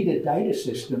 we need a data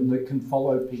system that can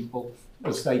follow people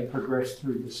as they progress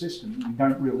through the system. We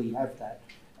don't really have that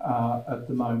at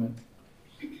the moment.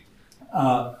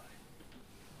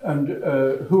 And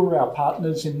who are our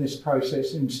partners in this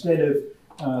process? Instead of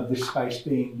this space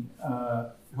being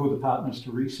who are the partners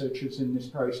to researchers in this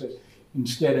process,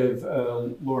 instead of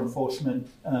law enforcement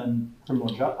and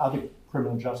other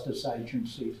criminal justice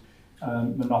agencies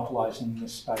monopolising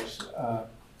this space,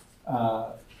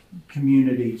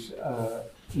 communities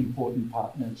important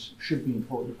partners, should be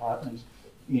important partners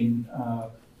in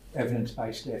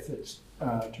evidence-based efforts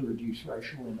to reduce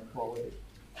racial inequality.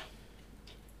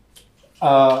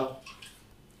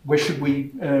 Where should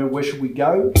we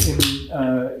go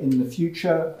in the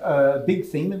future? A big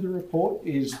theme of the report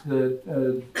is that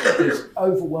there's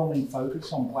overwhelming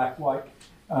focus on black-white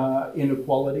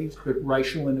inequalities, but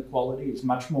racial inequality is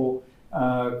much more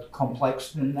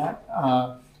complex than that.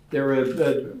 There are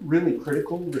really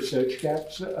critical research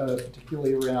gaps,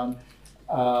 particularly around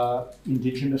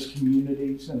Indigenous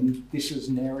communities, and this is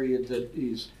an area that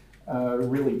is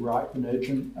really ripe and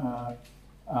urgent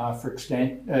for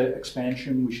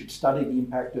expansion. We should study the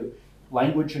impact of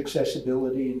language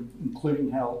accessibility,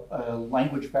 including how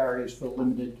language barriers for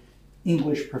limited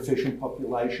English proficient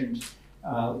populations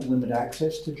limit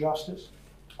access to justice.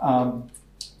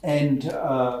 And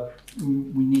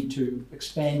we need to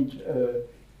expand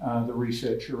the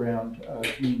research around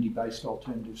community-based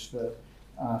alternatives for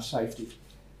safety.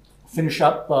 Finish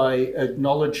up by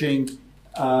acknowledging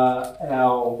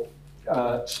our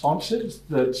sponsors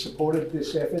that supported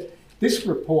this effort. This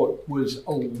report was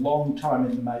a long time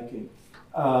in the making.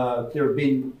 There have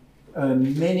been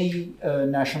many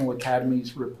National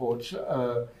Academies reports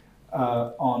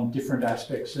on different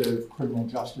aspects of criminal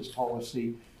justice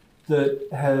policy that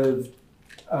have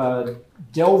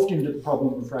delved into the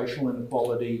problem of racial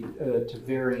inequality to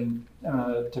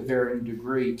varying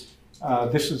degree.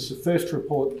 This is the first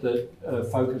report that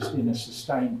focused in a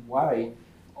sustained way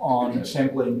on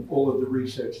assembling all of the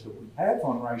research that we have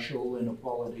on racial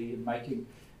inequality and making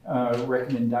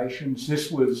recommendations.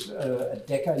 This was a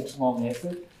decades-long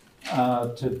effort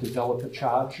to develop a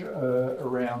charge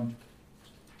around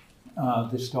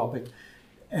this topic,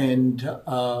 and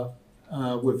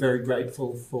we're very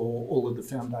grateful for all of the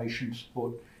foundation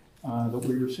support that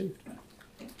we received.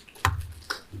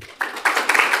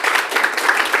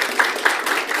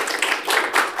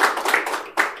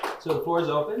 So the floor is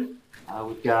open.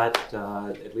 We've got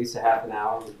at least a half an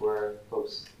hour before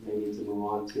folks may need to move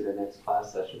on to their next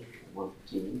class session at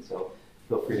 1:15. So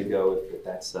feel free to go if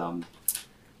that's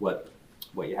what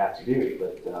you have to do.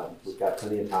 But we've got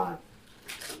plenty of time.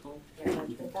 Turn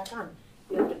it back on.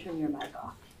 You have to turn your mic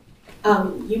off.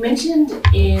 You mentioned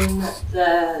in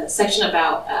the section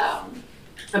about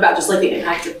just like the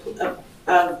impact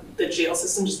of the jail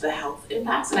system, just the health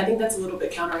impacts, and I think that's a little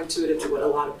bit counterintuitive to what a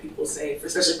lot of people say,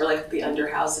 especially for like the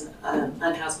underhoused and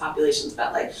unhoused populations,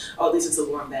 about like, oh, at least it's a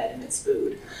warm bed and it's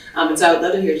food. And so I would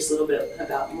love to hear just a little bit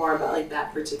more about like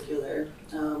that particular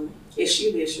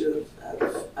issue, the issue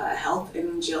of health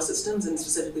in jail systems, and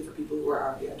specifically for people who are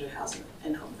already underhoused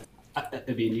and homeless.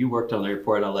 I mean, you worked on the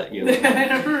report. I'll let you.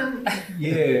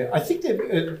 Yeah, I think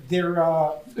that there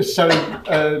are, so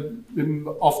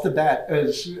off the bat,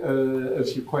 as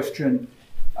your question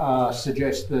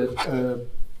suggests, that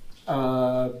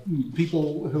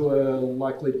people who are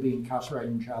likely to be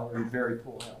incarcerated in jail are in very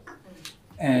poor health,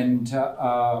 and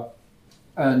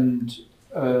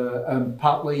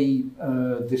partly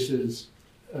this is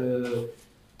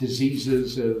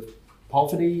diseases of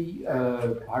poverty,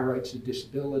 high rates of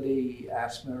disability,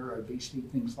 asthma, obesity,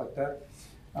 things like that.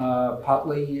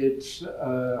 Partly it's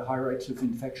high rates of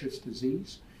infectious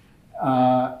disease,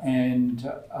 and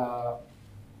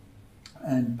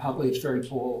partly it's very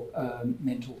poor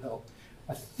mental health.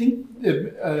 I think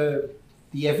the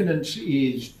evidence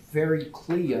is very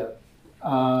clear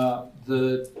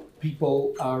that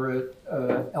people are at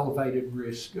elevated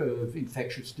risk of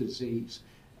infectious disease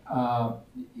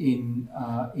in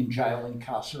jail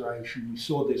incarceration. We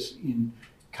saw this in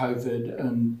COVID,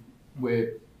 and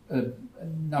where a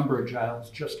number of jails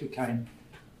just became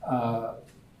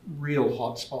real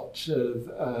hotspots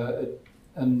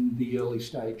in the early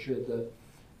stage of the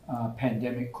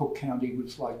pandemic. Cook County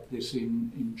was like this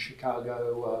in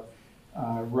Chicago,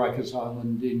 Rikers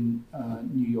Island in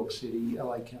New York City,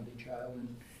 LA County Jail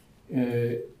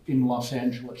in Los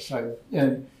Angeles. So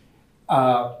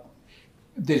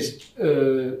there's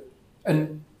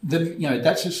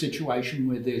that's a situation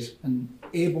where there's an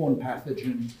airborne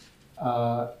pathogen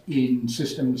in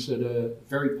systems that are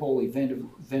very poorly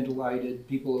ventilated.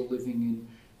 People are living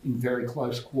in very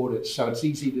close quarters, so it's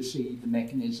easy to see the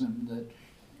mechanism that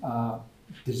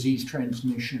disease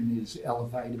transmission is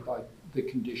elevated by the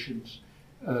conditions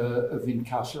of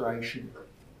incarceration.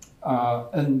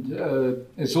 And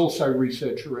there's also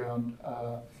research around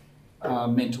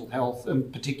mental health,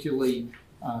 and particularly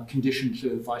conditions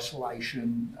of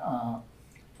isolation.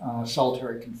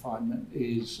 Solitary confinement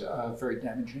is very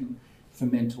damaging for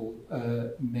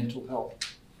mental health.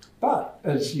 But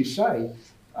as you say,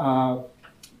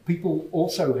 people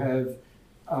also have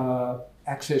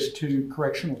access to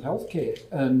correctional health care,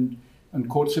 and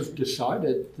courts have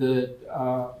decided that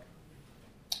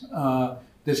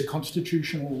there's a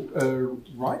constitutional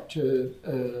right to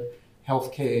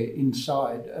health care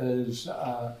inside as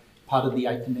part of the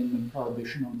Eighth Amendment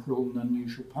prohibition on cruel and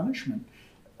unusual punishment.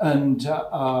 And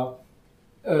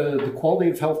the quality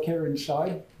of healthcare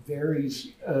inside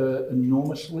varies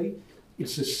enormously.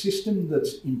 It's a system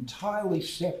that's entirely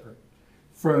separate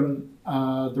from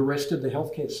the rest of the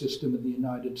healthcare system of the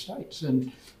United States,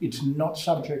 and it's not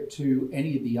subject to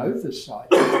any of the oversight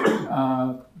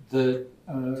that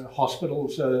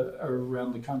hospitals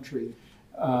around the country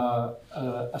are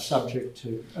subject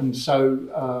to. And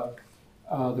so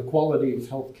the quality of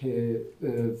healthcare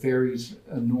varies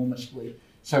enormously.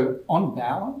 So on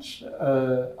balance,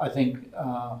 I think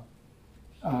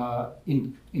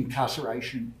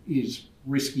incarceration is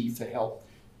risky for health.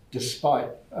 despite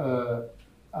a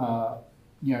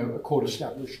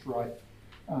court-established right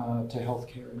to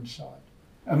healthcare inside.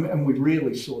 And we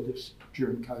really saw this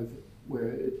during COVID,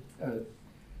 where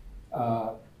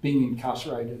being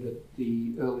incarcerated at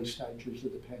the early stages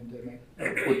of the pandemic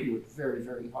put you at very,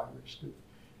 very high risk of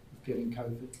getting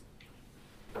COVID.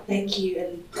 Thank you,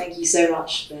 and thank you so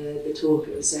much for the talk.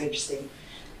 It was so interesting.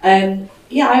 I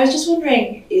was just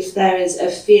wondering if there is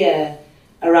a fear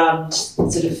around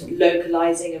sort of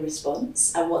localizing a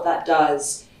response and what that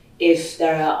does if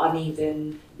there are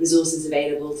uneven resources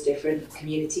available to different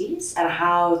communities, and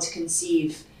how to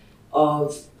conceive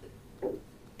of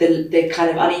the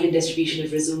kind of uneven distribution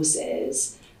of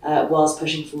resources whilst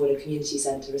pushing forward a community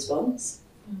centre response.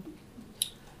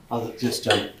 I'll just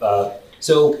jump.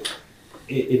 So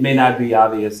it may not be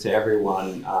obvious to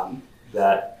everyone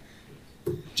that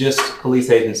just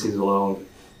police agencies alone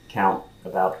count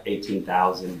about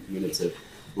 18,000 units of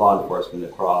law enforcement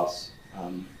across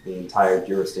the entire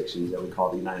jurisdictions that we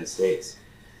call the United States.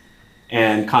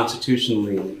 And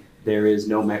constitutionally, there is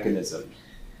no mechanism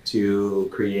to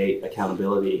create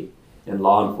accountability in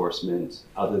law enforcement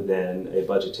other than a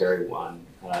budgetary one,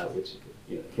 which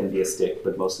can be a stick,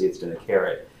 but mostly it's been a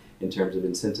carrot in terms of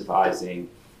incentivizing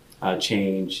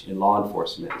change in law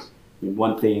enforcement. I mean,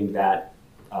 one thing that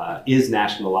is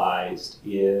nationalized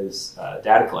is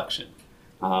data collection.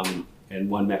 And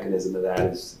one mechanism of that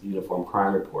is the Uniform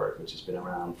Crime Report, which has been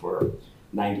around for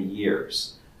 90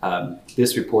 years.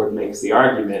 This report makes the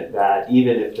argument that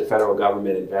even if the federal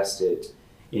government invested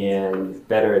in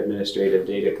better administrative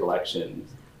data collection,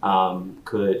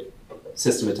 could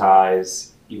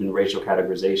systematize even racial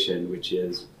categorization, which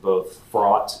is both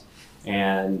fraught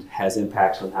and has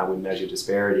impacts on how we measure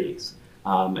disparities,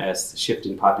 as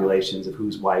shifting populations of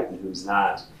who's white and who's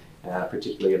not,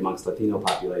 particularly amongst Latino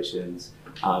populations,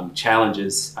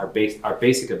 challenges our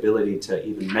basic ability to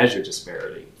even measure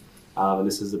disparity. And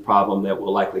this is a problem that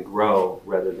will likely grow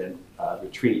rather than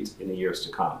retreat in the years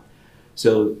to come.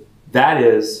 So that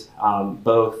is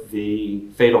both the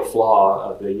fatal flaw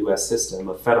of the US system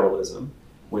of federalism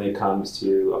when it comes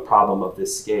to a problem of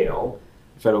this scale.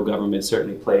 The federal government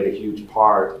certainly played a huge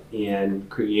part in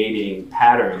creating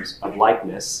patterns of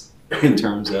likeness in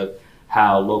terms of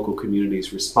how local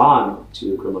communities respond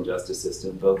to the criminal justice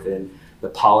system, both in the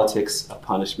politics of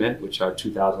punishment, which our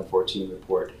 2014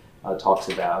 report talks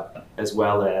about, as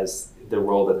well as the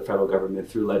role that the federal government,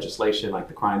 through legislation like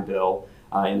the crime bill,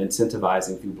 in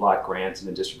incentivizing through block grants and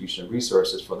the distribution of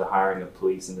resources for the hiring of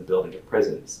police and the building of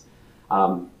prisons.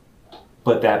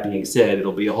 But that being said,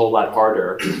 it'll be a whole lot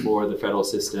harder for the federal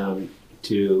system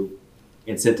to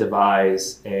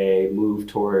incentivize a move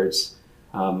towards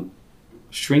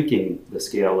shrinking the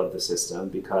scale of the system,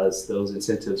 because those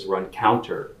incentives run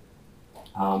counter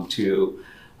to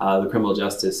the criminal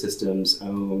justice system's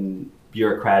own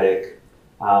bureaucratic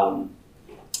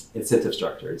incentive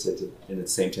structure. Incentive in the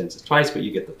same tense as twice, but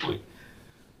you get the point.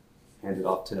 Hand it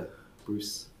off to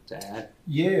Bruce to add.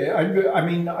 Yeah, I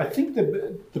mean, I think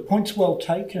the point's well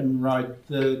taken, right?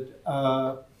 That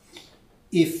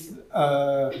if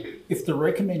the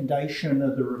recommendation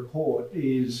of the report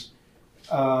is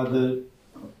that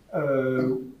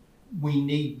we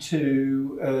need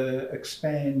to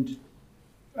expand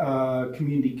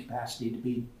community capacity to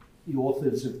be the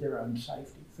authors of their own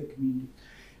safety, for community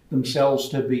themselves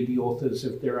to be the authors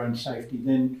of their own safety,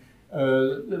 then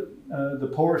the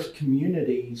poorest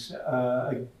communities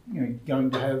are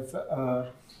going to have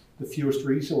the fewest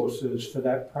resources for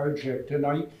that project. And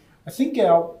I think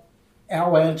our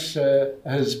answer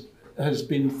has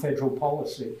been federal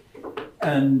policy,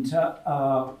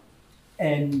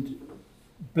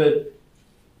 but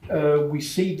we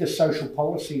see the social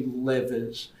policy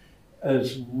levers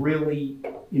as really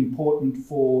important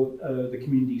for the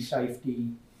community safety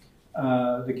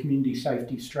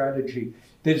strategy.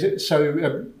 There's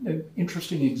an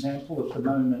interesting example at the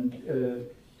moment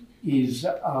is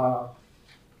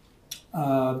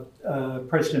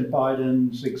President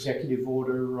Biden's executive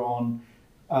order on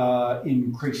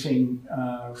increasing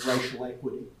racial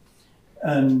equity,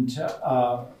 and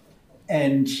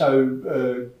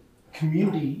so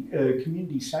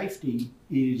community safety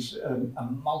is a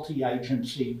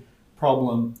multi-agency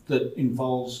problem that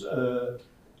involves a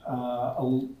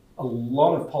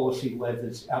lot of policy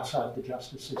levers outside the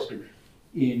justice system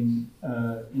in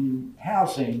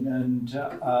housing and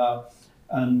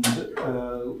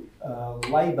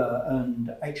labour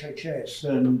and HHS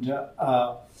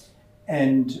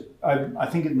and I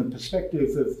think in the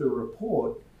perspective of the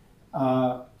report,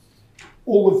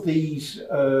 all of these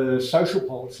social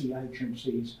policy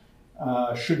agencies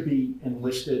should be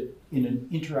enlisted in an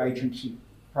interagency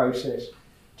process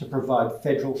to provide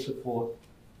federal support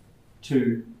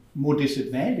to more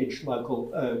disadvantaged local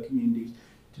communities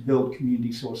to build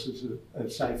community sources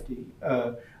of safety.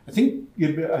 I think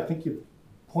your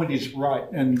point is right,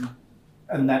 and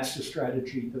that's the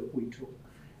strategy that we took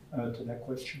to that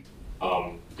question.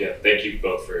 Thank you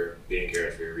both for being here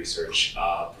and for your research.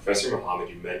 Professor Mohammed,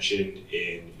 you mentioned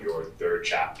in your third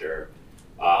chapter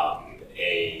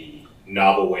a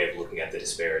novel way of looking at the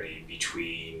disparity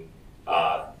between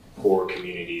poor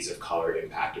communities of color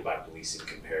impacted by policing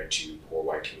compared to poor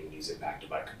white communities impacted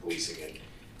by policing, and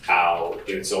how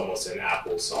it's almost an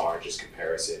apples to oranges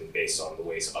comparison based on the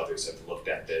ways others have looked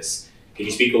at this. Can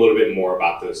you speak a little bit more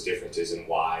about those differences and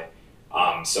why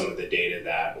some of the data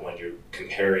that when you're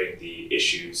comparing the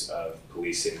issues of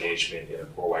police engagement in a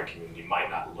poor white community might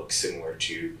not look similar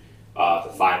to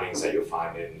the findings that you'll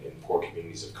find in poor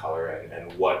communities of color,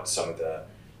 and what some of the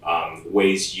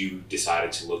ways you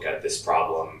decided to look at this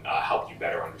problem help you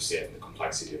better understand the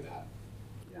complexity of that?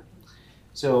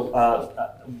 So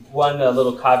one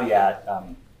little caveat,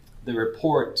 the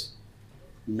report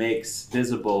makes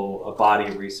visible a body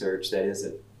of research that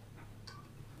isn't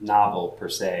novel per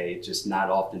se, just not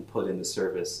often put in the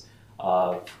service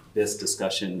of this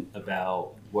discussion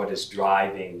about what is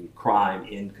driving crime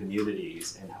in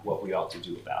communities and what we ought to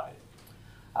do about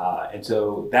it. And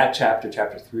so that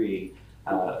chapter 3,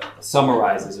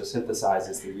 summarizes or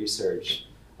synthesizes the research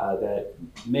that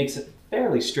makes a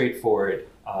fairly straightforward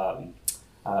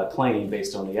claim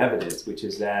based on the evidence, which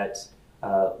is that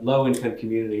low-income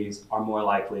communities are more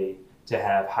likely to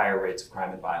have higher rates of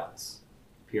crime and violence,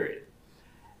 period.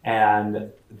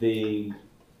 And the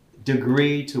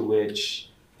degree to which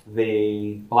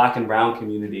the Black and brown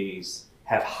communities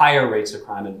have higher rates of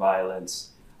crime and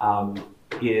violence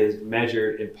is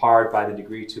measured in part by the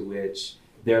degree to which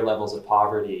their levels of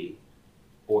poverty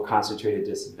or concentrated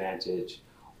disadvantage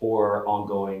or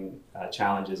ongoing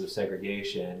challenges of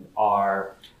segregation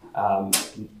are,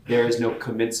 there is no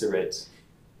commensurate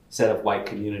set of white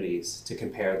communities to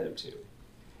compare them to.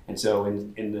 And so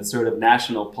in the sort of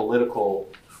national political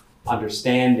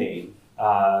understanding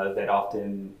that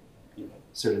often,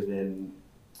 sort of in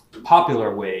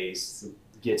popular ways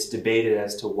gets debated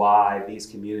as to why these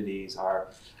communities are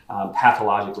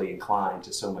pathologically inclined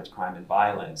to so much crime and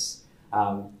violence,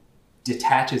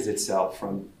 detaches itself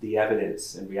from the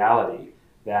evidence and reality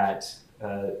that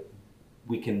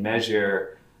we can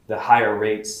measure the higher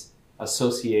rates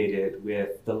associated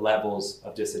with the levels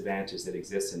of disadvantage that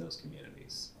exist in those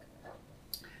communities.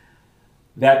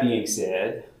 That being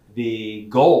said, the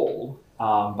goal,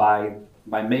 by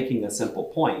making a simple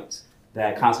point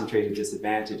that concentrated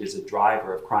disadvantage is a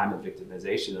driver of crime and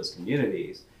victimization in those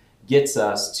communities, gets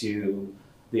us to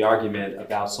the argument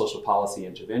about social policy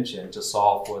intervention to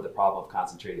solve for the problem of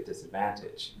concentrated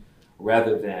disadvantage,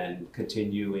 rather than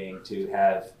continuing to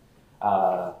have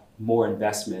more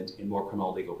investment in more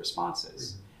criminal legal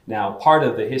responses. Now, part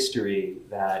of the history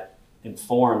that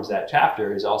informs that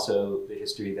chapter is also the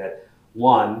history that,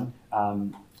 one,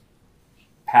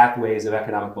 pathways of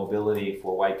economic mobility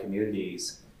for white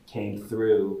communities came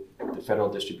through the federal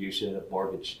distribution of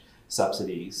mortgage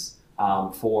subsidies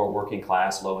for working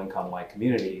class, low-income white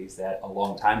communities that a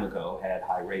long time ago had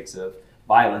high rates of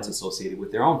violence associated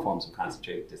with their own forms of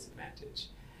concentrated disadvantage.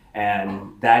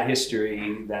 And that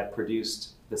history that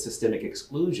produced the systemic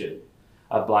exclusion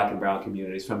of Black and brown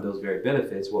communities from those very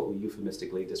benefits, what we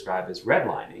euphemistically describe as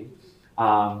redlining,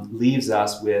 leaves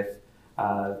us with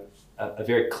a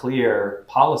very clear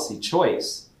policy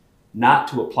choice not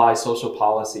to apply social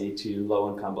policy to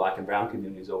low-income Black and brown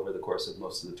communities over the course of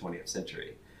most of the 20th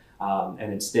century,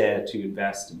 and instead to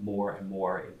invest more and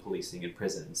more in policing and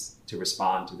prisons to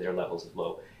respond to their levels of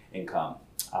low-income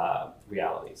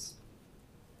realities.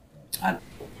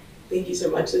 Thank you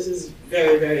so much. This is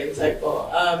very, very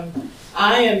insightful.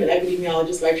 I am an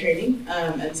epidemiologist by training,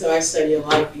 and so I study a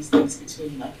lot of these things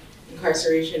between like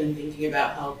incarceration and thinking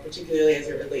about health, particularly as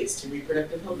it relates to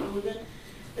reproductive health development.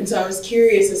 And so I was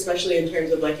curious, especially in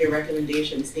terms of like your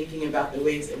recommendations, thinking about the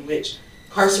ways in which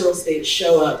carceral states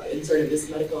show up in sort of this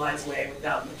medicalized way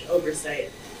without much oversight,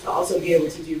 to also be able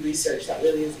to do research that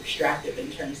really is extractive in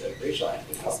terms of racial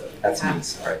equity. So that's me,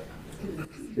 sorry.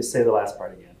 Just say the last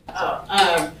part again.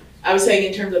 I was saying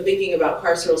in terms of thinking about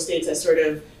carceral states as sort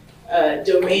of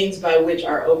domains by which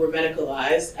are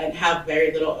over-medicalized and have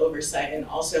very little oversight, and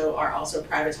also are also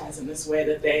privatized in this way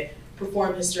that they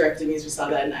perform hysterectomies. We saw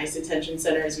that in ICE detention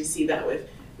centers. We see that with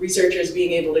researchers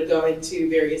being able to go into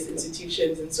various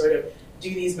institutions and sort of do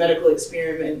these medical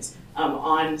experiments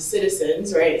on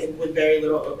citizens, right, and with very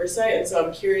little oversight. And so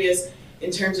I'm curious,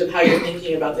 in terms of how you're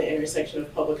thinking about the intersection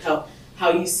of public health, how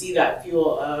you see that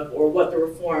fuel of, or what the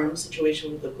reform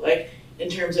situation would look like in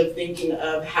terms of thinking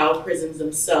of how prisons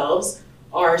themselves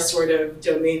are sort of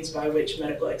domains by which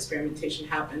medical experimentation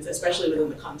happens, especially within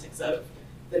the context of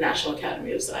the National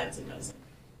Academy of Science and Medicine.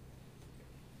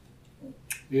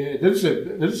 Yeah, this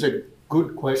is a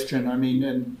good question. I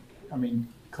mean,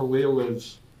 Khalil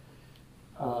has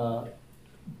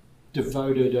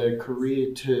devoted a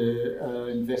career to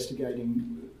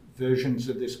investigating versions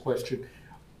of this question.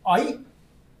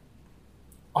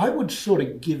 I would sort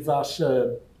of give us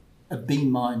a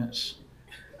B-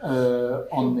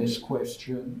 on this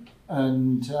question,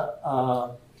 and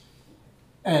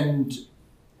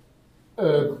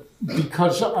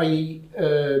because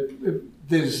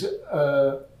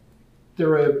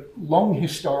there are long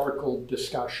historical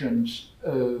discussions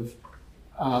of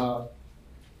how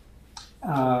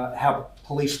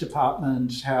police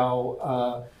departments,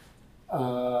 how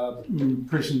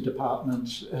prison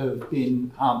departments have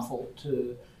been harmful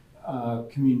to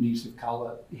communities of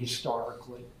colour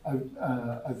historically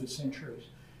over centuries.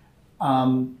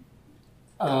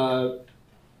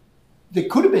 There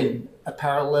could have been a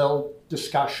parallel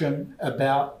discussion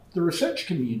about the research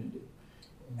community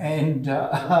and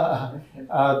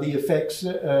the effects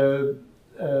that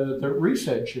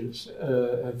researchers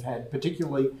have had,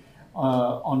 particularly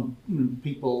on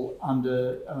people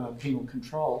under penal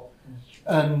control.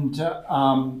 And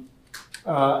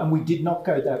we did not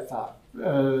go that far.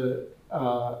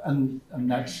 And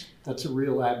that's a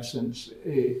real absence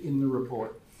in the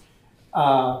report.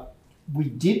 We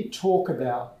did talk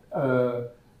about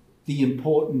the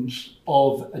importance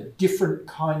of a different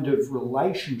kind of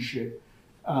relationship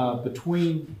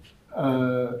between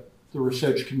the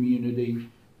research community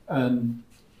and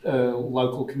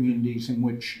local communities in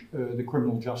which the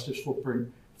criminal justice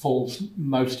footprint falls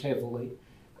most heavily.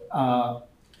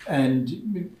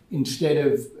 And instead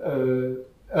of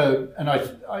and I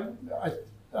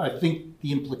think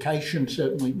the implication,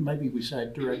 certainly, maybe we say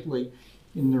it directly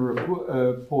in the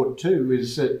report too,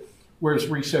 is that whereas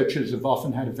researchers have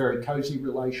often had a very cozy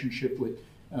relationship with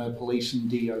police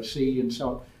and DOC and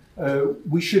so on,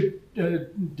 we should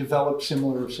develop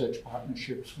similar research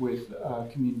partnerships with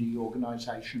community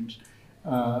organisations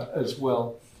as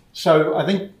well. So I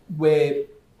think we're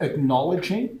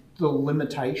acknowledging the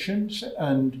limitations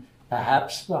and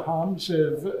perhaps the harms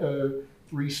of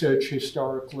research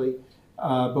historically,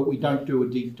 but we don't do a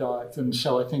deep dive. And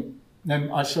so I think then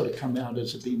I sort of come out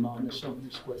as a B- on this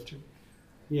question.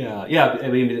 Yeah. I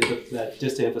mean,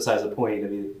 just to emphasize the point, I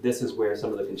mean, this is where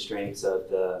some of the constraints of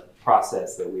the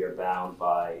process that we are bound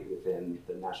by within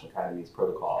the National Academy's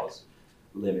protocols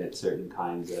limit certain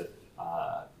kinds of,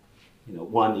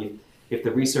 one, if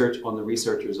the research on the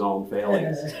researcher's own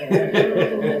failings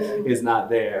is not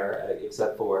there,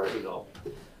 except for,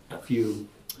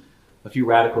 a few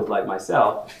radicals like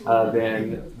myself,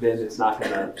 then it's not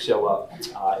going to show up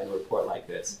in a report like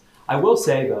this. I will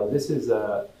say, though, this is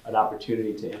an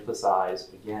opportunity to emphasize,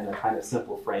 again, a kind of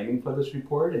simple framing for this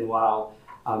report. And while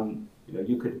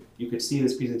you could see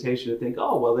this presentation and think,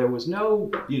 oh, well, there was no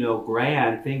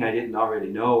grand thing I didn't already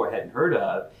know or hadn't heard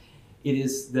of. It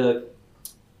is the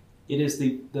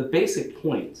basic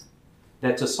point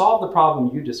that to solve the problem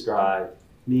you described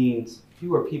means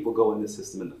fewer people go in the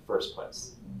system in the first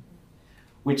place,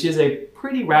 which is a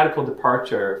pretty radical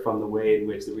departure from the way in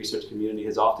which the research community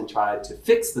has often tried to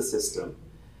fix the system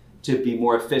to be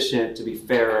more efficient, to be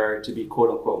fairer, to be quote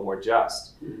unquote more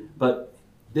just. But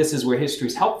this is where history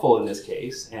is helpful in this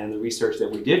case, and the research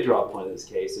that we did draw upon in this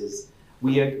case is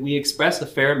we express a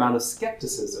fair amount of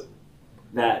skepticism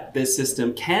that this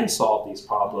system can solve these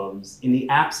problems in the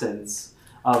absence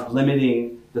of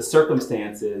limiting the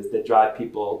circumstances that drive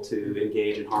people to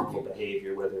engage in harmful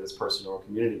behavior, whether it's personal or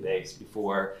community-based,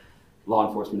 before law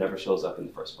enforcement ever shows up in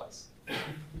the first place.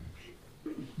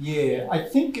 Yeah, I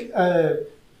think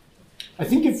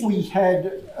if we had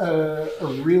a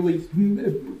really,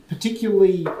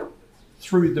 particularly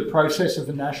through the process of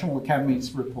the National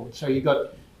Academy's report, so you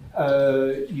got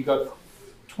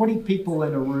 20 people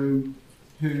in a room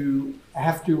who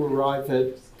have to arrive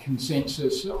at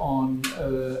consensus on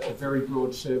a very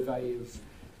broad survey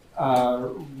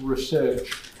of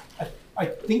research. I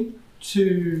think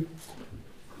to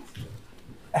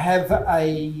have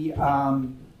a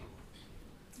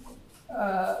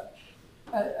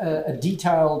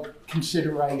detailed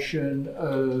consideration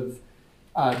of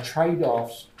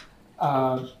trade-offs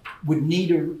would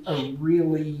need a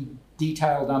really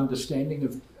detailed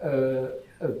understanding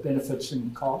of benefits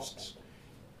and costs,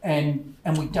 and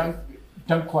we don't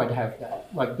quite have that.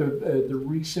 Like the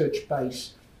research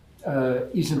base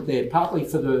isn't there, partly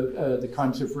for the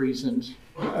kinds of reasons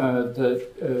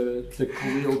that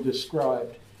Khalil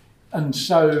described. And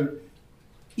so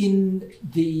in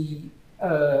the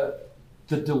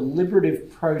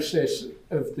deliberative process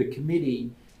of the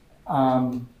committee,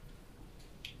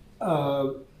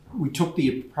 we took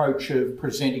the approach of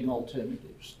presenting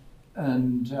alternatives.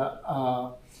 And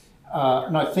I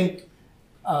think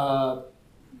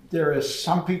there are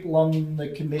some people on the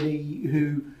committee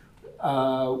who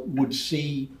would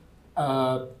see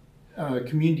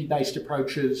community-based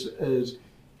approaches as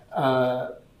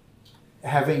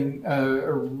having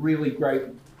a really great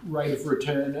rate of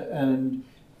return and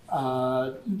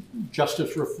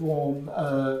justice reform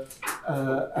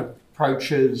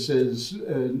approaches as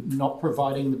not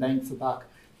providing the bang for buck.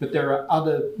 But there are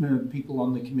other people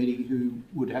on the committee who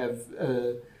would have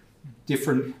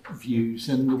different views.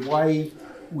 And the way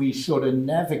we sort of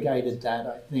navigated that,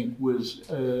 I think, was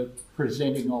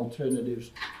presenting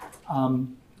alternatives.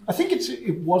 I think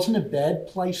it wasn't a bad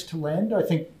place to land. I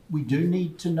think we do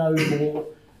need to know more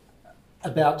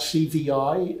about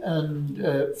CVI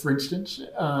and, for instance,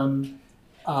 and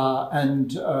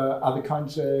other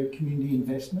kinds of community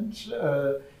investments.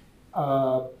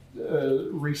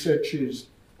 Research is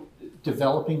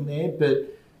developing there,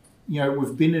 but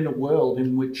we've been in a world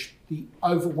in which the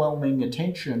overwhelming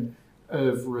attention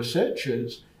of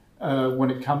researchers when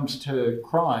it comes to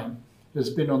crime has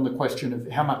been on the question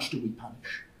of how much do we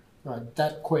punish. Right,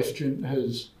 that question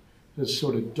has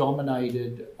sort of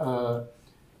dominated the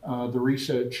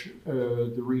research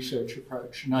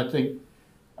approach, and I think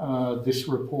this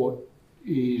report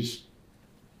is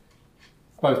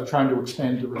both trying to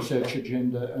expand the research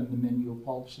agenda and the menu of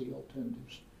policy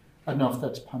alternatives. I don't know if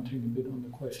that's punting a bit on the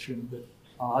question, but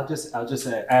I'll just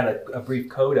add a brief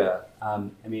coda.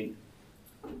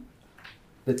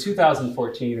 The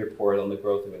 2014 report on the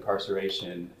growth of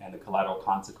incarceration and the collateral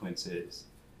consequences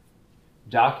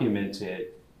documented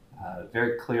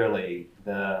very clearly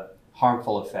the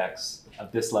harmful effects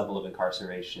of this level of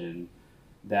incarceration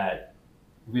that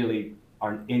really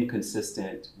are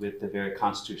inconsistent with the very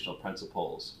constitutional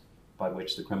principles by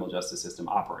which the criminal justice system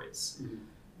operates. Mm-hmm.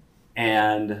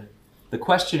 And the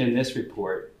question in this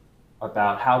report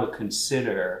about how to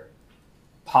consider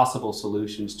possible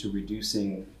solutions to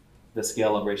reducing the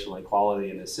scale of racial inequality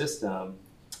in the system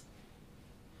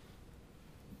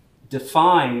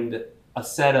defined a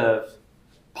set of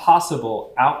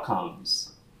possible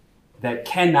outcomes that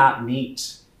cannot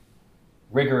meet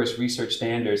rigorous research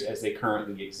standards as they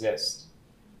currently exist.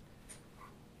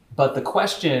 But the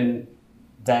question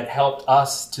that helped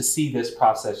us to see this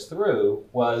process through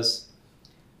was,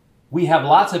 we have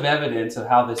lots of evidence of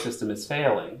how this system is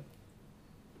failing,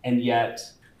 and yet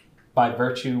by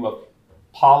virtue of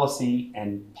policy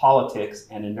and politics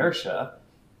and inertia,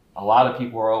 a lot of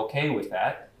people are okay with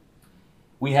that.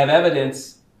 We have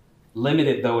evidence,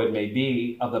 limited though it may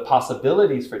be, of the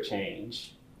possibilities for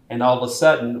change, and all of a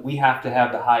sudden we have to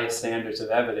have the highest standards of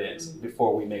evidence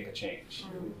before we make a change.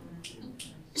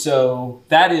 So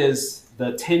that is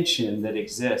the tension that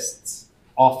exists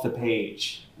off the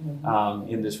page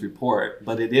in this report,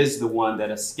 but it is the one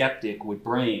that a skeptic would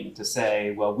bring to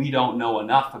say, well, we don't know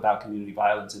enough about community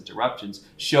violence interruptions,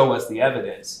 show us the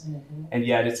evidence. And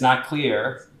yet it's not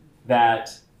clear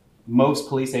that most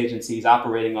police agencies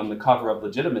operating on the cover of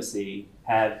legitimacy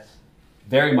have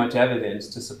very much evidence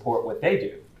to support what they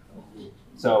do.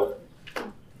 So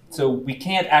we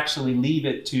can't actually leave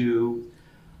it to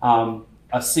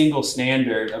a single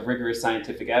standard of rigorous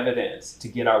scientific evidence to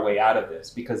get our way out of this,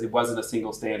 because it wasn't a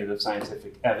single standard of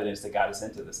scientific evidence that got us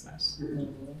into this mess.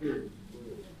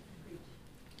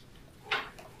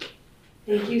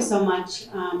 Thank you so much,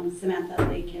 Samantha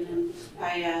Lakin, and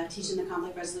I teach in the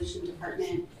Conflict Resolution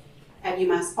Department at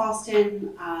UMass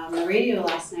Boston. On the radio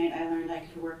last night, I learned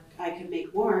I could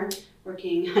make more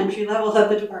working entry level at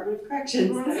the Department of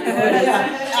Corrections than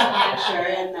I would sure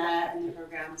in the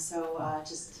program. So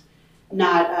just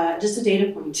a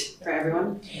data point for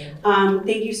everyone.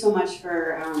 Thank you so much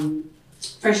for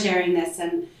sharing this,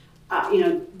 and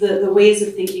the ways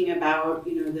of thinking about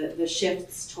the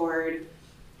shifts toward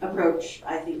approach,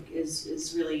 I think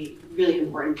is really, really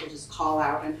important to just call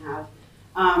out and have.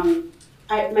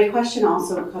 My question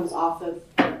also comes off of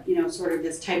sort of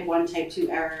this type 1, type 2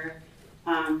 error.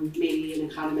 Maybe an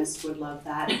economist would love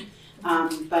that,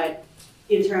 but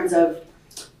in terms of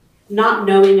not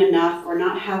knowing enough or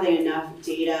not having enough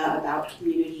data about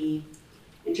community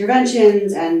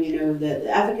interventions and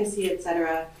the efficacy, et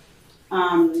cetera,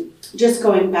 just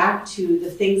going back to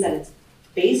the things that it's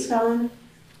based on,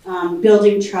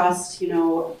 building trust,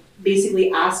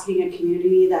 basically asking a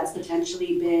community that's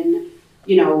potentially been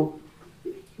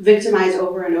victimized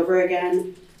over and over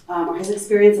again, or has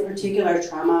experienced a particular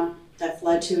trauma that's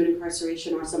led to an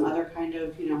incarceration or some other kind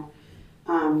of,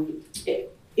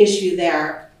 issue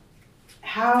there,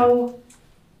 how,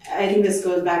 I think this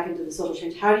goes back into the social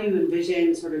change, how do you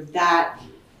envision sort of that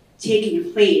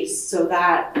taking place so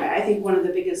that, I think one of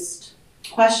the biggest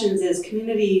questions is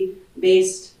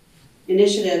community-based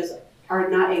initiatives are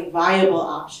not a viable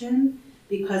option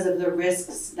because of the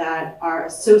risks that are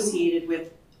associated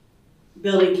with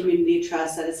building community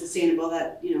trust that is sustainable,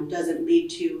 that doesn't lead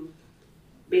to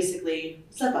basically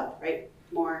slip up, right?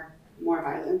 More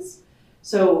violence.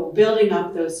 So building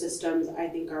up those systems, I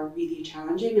think, are really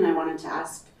challenging. And I wanted to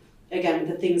ask, again,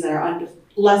 the things that are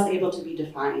less able to be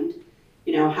defined.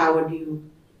 How would you,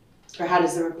 or how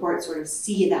does the report sort of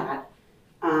see that?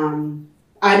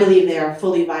 I believe they are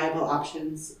fully viable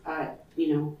options,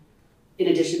 in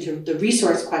addition to the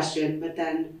resource question, but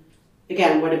then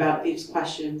again, what about these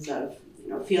questions of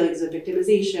feelings of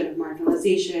victimization, of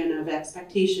marginalization, of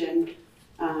expectation,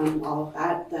 all of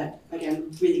that again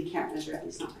really can't measure, at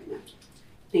least not right now.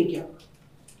 Thank you.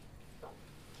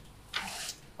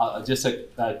 Just a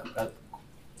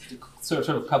sort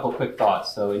of couple quick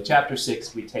thoughts. So in chapter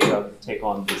 6, we take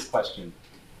on this question.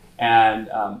 And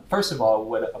first of all,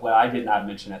 what I did not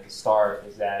mention at the start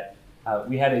is that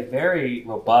we had a very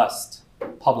robust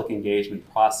public engagement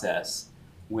process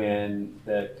when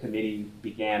the committee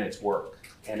began its work,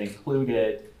 and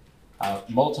included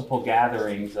multiple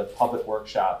gatherings of public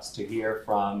workshops to hear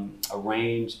from a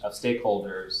range of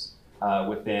stakeholders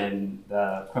within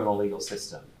the criminal legal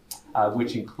system,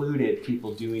 which included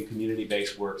people doing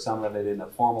community-based work, some of it in the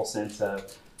formal sense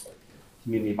of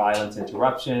community violence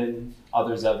interruption,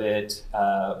 others of it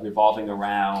revolving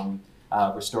around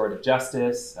restorative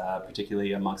justice,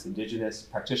 particularly amongst Indigenous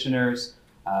practitioners.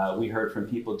 We heard from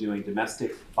people doing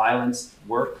domestic violence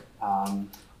work.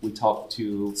 We talked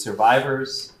to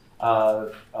survivors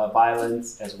of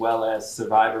violence, as well as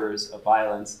survivors of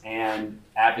violence and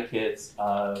advocates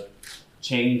of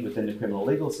change within the criminal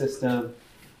legal system.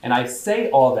 And I say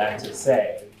all that to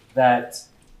say that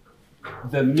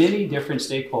the many different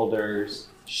stakeholders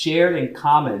shared in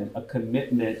common a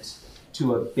commitment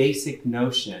to a basic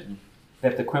notion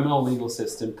that the criminal legal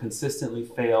system consistently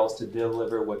fails to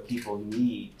deliver what people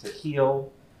need to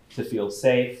heal, to feel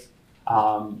safe,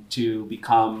 to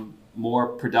become more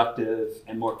productive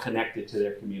and more connected to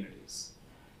their communities.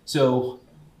 So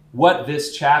what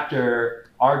this chapter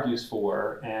argues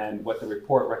for and what the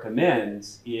report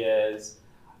recommends is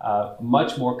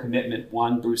much more commitment.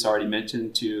 One, Bruce already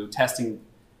mentioned, to testing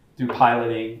through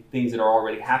piloting things that are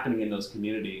already happening in those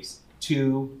communities.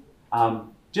 Two,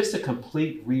 just a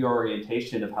complete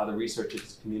reorientation of how the research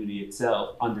community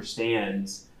itself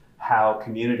understands how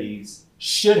communities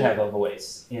should have a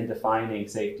voice in defining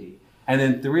safety. And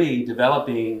then three,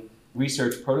 developing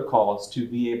research protocols to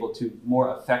be able to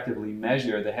more effectively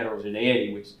measure the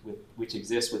heterogeneity which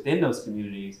exists within those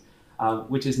communities,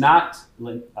 which is not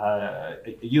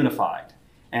unified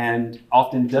and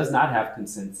often does not have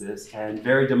consensus, and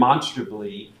very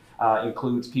demonstrably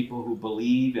includes people who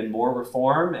believe in more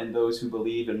reform and those who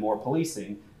believe in more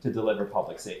policing to deliver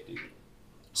public safety.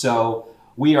 So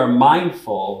we are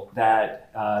mindful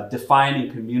that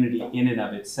defining community in and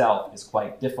of itself is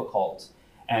quite difficult.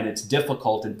 And it's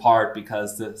difficult in part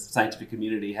because the scientific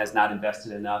community has not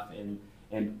invested enough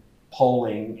in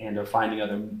polling and or finding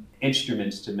other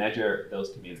instruments to measure those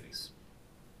communities.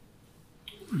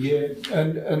 Yeah,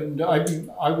 and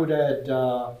I would add,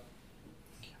 I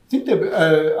think that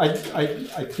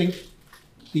I think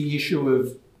the issue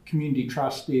of community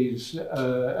trust is,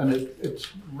 and it's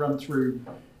run through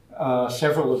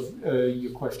several of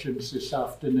your questions this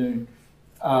afternoon,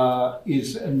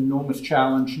 is an enormous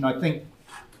challenge, and I think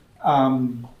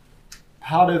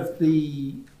part of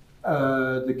the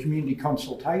community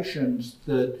consultations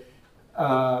that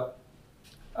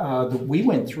we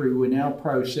went through in our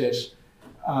process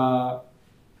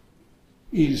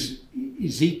is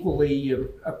equally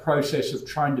a process of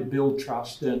trying to build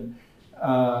trust and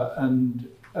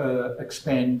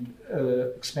expand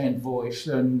voice.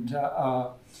 And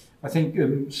I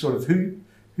think sort of who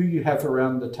you have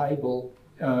around the table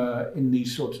in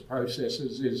these sorts of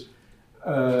processes is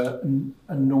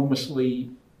enormously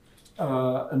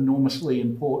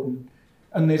important.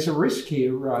 And there's a risk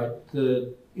here, right,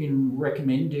 that in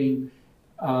recommending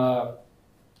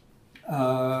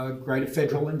greater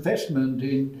federal investment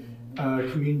in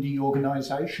community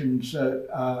organisations.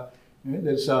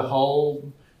 There's a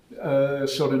whole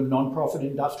sort of non-profit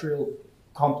industrial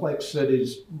complex that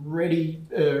is ready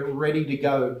to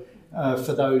go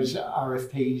for those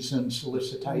RFPs and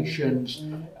solicitations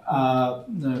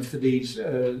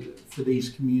for these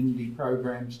community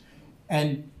programs,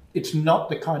 and it's not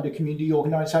the kind of community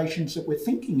organisations that we're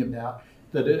thinking about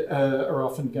that are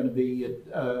often going to be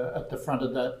at the front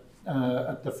of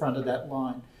that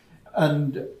line.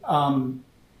 And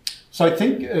so I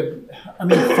think,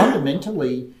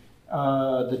 fundamentally,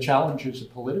 the challenge is a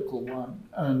political one,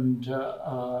 and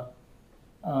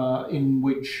in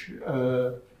which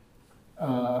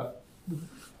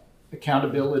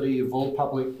accountability of all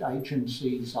public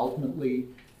agencies ultimately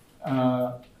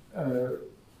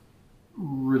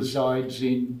resides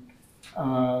in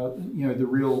the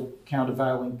real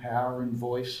countervailing power and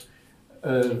voice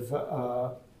of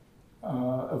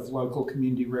local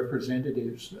community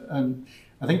representatives. And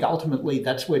I think ultimately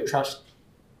that's where trust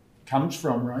comes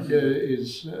from, right?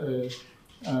 Is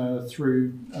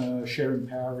through sharing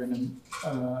power in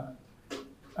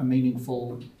a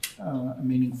meaningful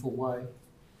way.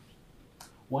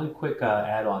 One quick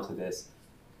add-on to this.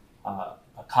 A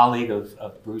colleague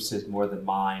of Bruce's more than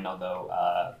mine, although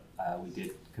we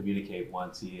did communicate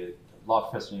once. A law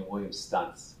professor named William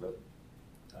Stuntz wrote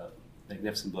a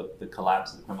magnificent book, The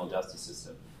Collapse of the Criminal Justice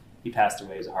System. He passed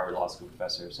away as a Harvard Law School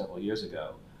professor several years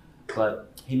ago.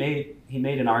 But he made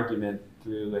an argument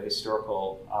through a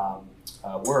historical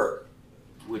work,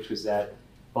 which was that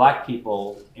Black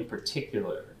people in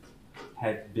particular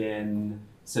had been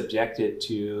subjected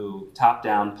to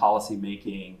top-down policy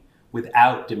making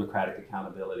without democratic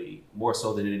accountability, more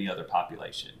so than any other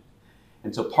population.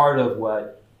 And so part of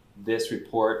what this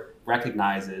report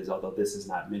recognizes, although this is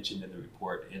not mentioned in the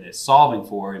report and is solving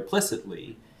for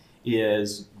implicitly,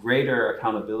 is greater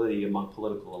accountability among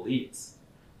political elites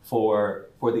for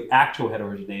the actual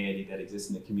heterogeneity that exists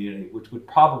in the community, which would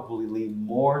probably lean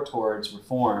more towards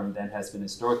reform than has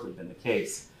historically been the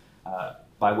case.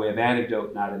 By way of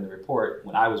anecdote, not in the report,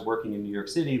 when I was working in New York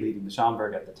City, leading the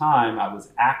Schomburg at the time, I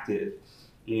was active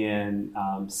in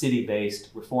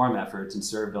city-based reform efforts and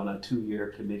served on a 2-year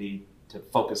committee to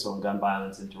focus on gun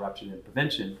violence interruption and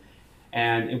prevention.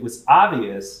 And it was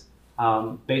obvious,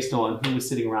 based on who was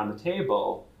sitting around the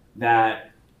table, that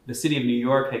the city of New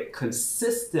York had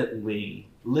consistently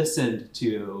listened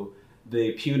to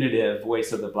the punitive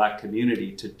voice of the Black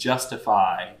community to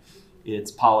justify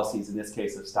its policies, in this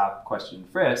case of stop, question, and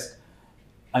frisk,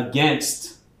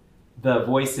 against the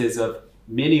voices of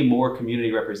many more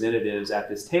community representatives at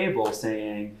this table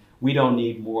saying, we don't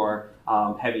need more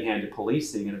heavy-handed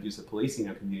policing and abusive policing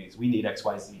in communities. We need X,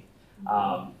 Y, Z.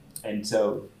 And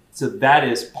so that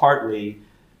is partly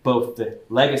both the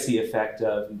legacy effect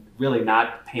of really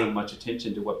not paying much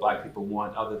attention to what Black people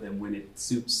want other than when it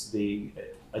suits the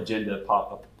agenda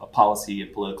of policy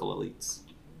and political elites.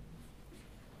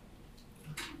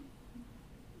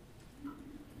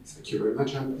 Thank you very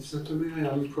much. I'm Professor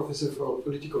Tomé. I'm professor for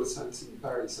political science in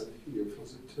Paris and here for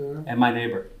the term. And my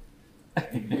neighbor. My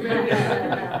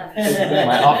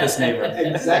office neighbor.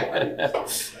 Exactly.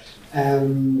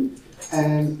 And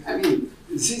I mean,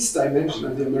 this dimension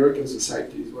of the American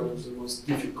society is one of the most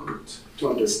difficult to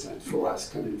understand for us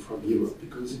coming from Europe,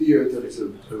 because here there is a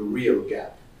real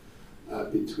gap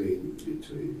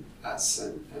between us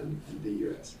and the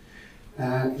US.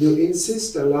 You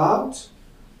insist a lot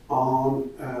on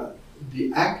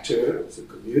the actors, the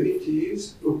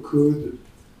communities, who could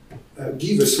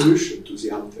give a solution to the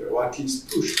answer, or at least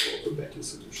push for a better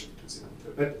solution to the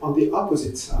answer. But on the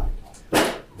opposite side,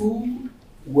 who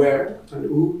were and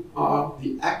who are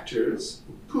the actors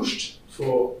who pushed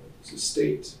for the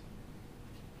state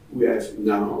we have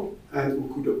now and who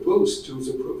could oppose to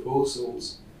the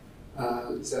proposals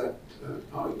that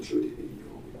are included in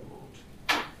your report?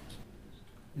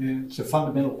 Yeah, it's a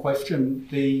fundamental question.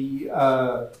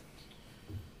 The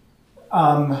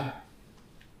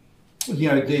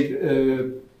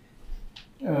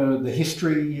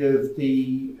history of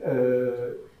the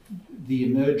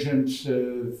emergence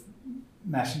of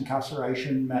mass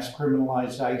incarceration, mass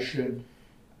criminalization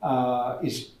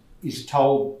is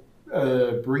told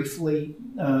briefly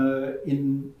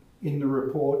in the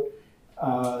report.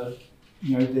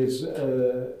 There's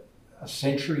a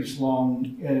centuries-long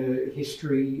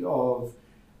history of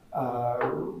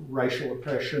racial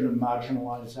oppression and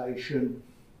marginalization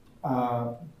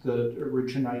that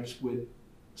originates with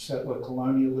settler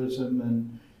colonialism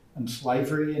and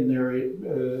slavery, and there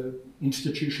are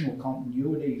institutional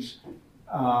continuities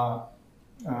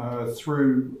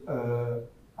through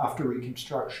after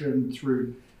Reconstruction,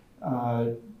 through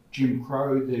Jim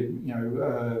Crow.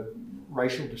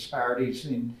 Racial disparities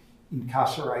in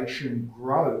incarceration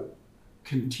grow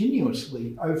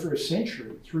continuously over a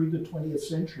century, through the 20th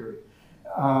century,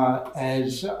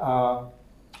 as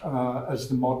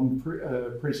the modern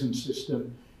prison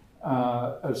system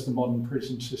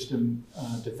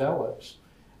develops.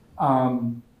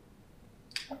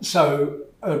 So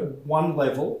at one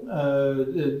level,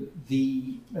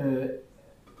 the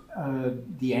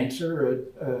answer at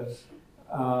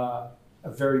a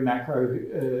very macro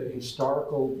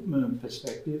historical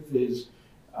perspective is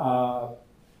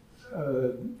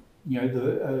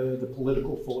the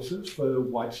political forces for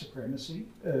white supremacy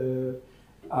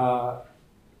are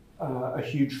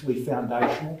hugely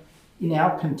foundational in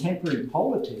our contemporary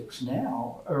politics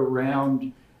now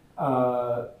around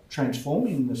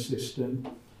transforming the system.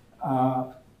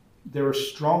 There are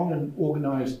strong and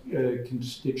organised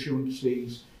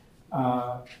constituencies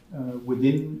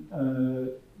within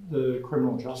the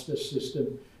criminal justice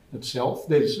system itself.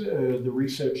 There's the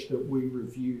research that we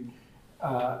reviewed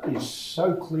is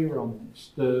so clear on this.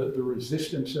 The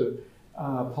resistance of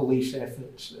police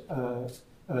efforts,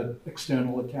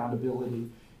 external accountability,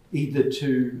 either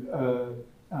to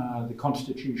the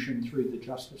Constitution through the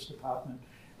Justice Department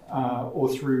or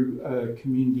through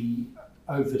community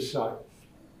oversight,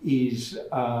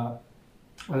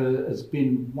 has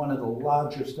been one of the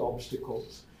largest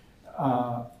obstacles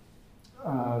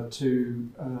to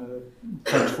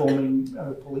transforming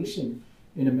policing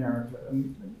in America.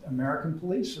 American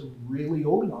police are really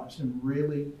organised and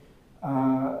really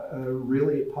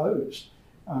opposed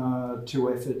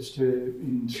to efforts to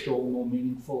install more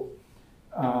meaningful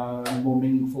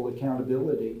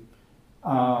accountability.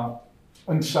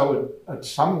 And so at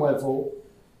some level,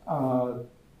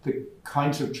 the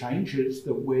kinds of changes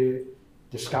that we're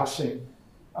discussing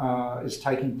is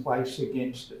taking place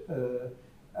against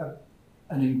an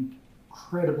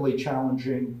incredibly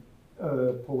challenging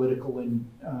political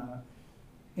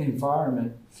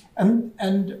environment.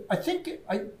 And I think,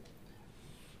 I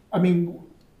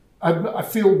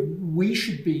feel we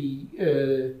should be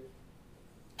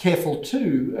careful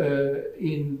too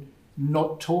in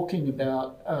not talking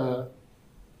about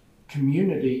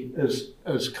community as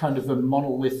kind of a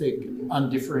monolithic,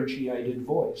 undifferentiated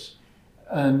voice,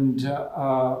 and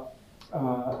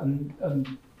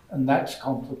that's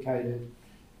complicated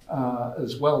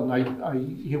as well. And I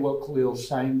hear what Khalil's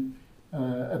saying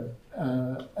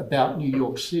about New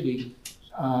York City,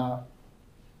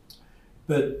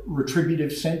 but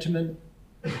retributive sentiment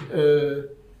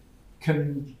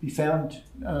can be found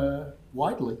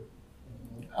widely,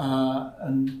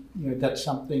 and that's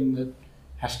something that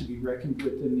has to be reckoned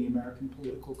with in the American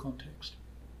political context.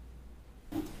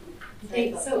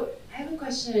 Thanks. So I have a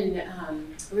question,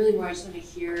 really more I just want to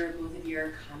hear both of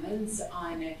your comments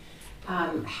on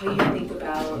how you think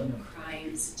about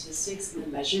crime statistics and the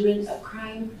measurement of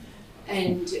crime,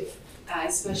 and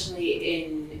especially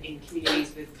in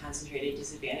communities with concentrated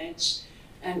disadvantage.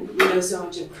 And we know so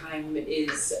much of crime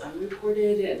is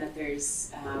unreported, and that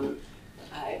there's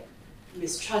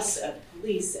mistrust of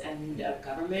police and of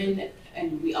government,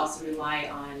 and we also rely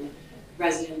on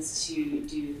residents to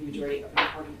do the majority of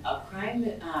reporting of crime.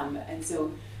 And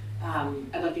so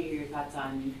I'd love to hear your thoughts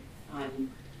on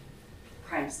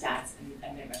crime stats and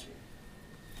their measurement.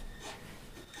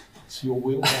 It's your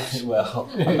wheelhouse. Well,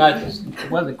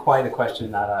 it wasn't quite a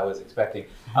question that I was expecting.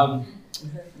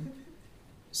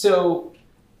 So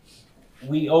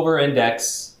we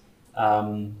over-index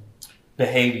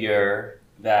behavior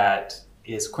that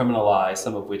is criminalized,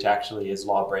 some of which actually is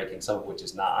law-breaking, some of which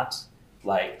is not,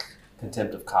 like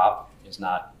contempt of cop is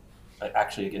not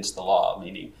actually against the law,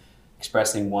 meaning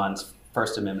expressing one's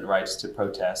First Amendment rights to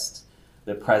protest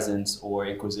the presence or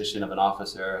inquisition of an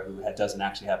officer who doesn't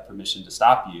actually have permission to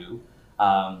stop you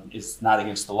is not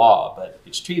against the law, but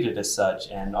it's treated as such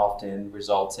and often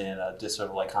results in a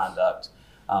disorderly conduct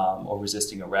or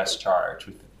resisting arrest charge,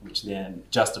 which then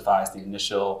justifies the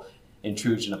initial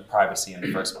intrusion of privacy in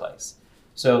the first place.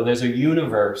 So there's a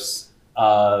universe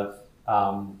of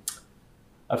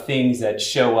things that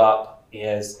show up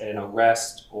as an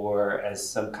arrest or as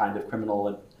some kind of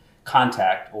criminal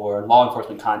contact or law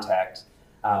enforcement contact,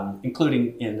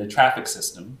 including in the traffic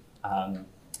system.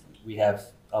 We have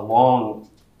a long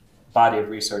body of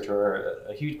research, or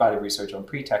a huge body of research on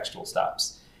pretextual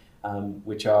stops,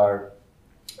 which are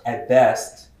at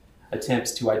best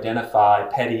attempts to identify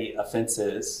petty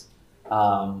offenses.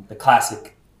 The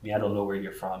classic, I don't know where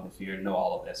you're from, if you know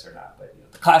all of this or not, but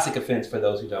the classic offense for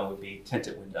those who don't would be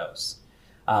tinted windows,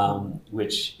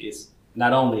 which is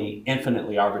not only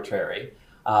infinitely arbitrary,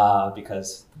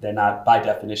 because they're not by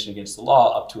definition against the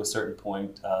law up to a certain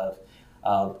point of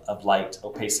light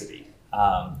opacity.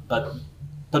 But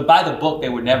by the book, they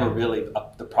were never really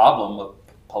the problem of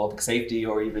public safety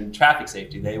or even traffic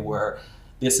safety. They were,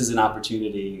 this is an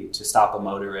opportunity to stop a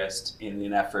motorist in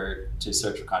an effort to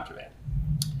search for contraband.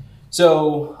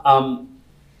 So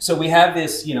we have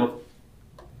this,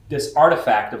 this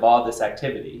artifact of all this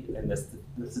activity, and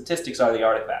the statistics are the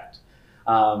artifact,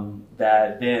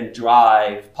 that then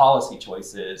drive policy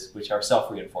choices which are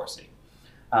self-reinforcing.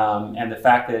 And the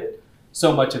fact that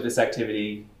so much of this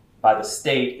activity by the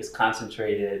state is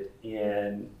concentrated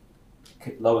in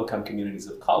low-income communities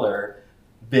of color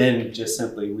then just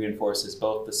simply reinforces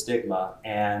both the stigma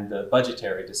and the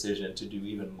budgetary decision to do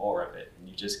even more of it. And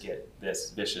you just get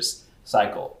this vicious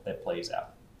cycle that plays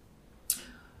out.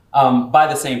 By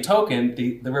the same token,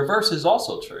 the reverse is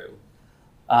also true.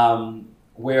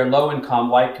 Where low-income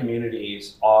white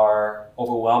communities are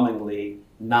overwhelmingly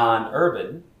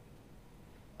non-urban,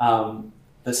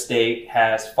 the state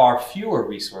has far fewer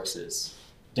resources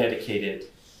dedicated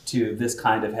to this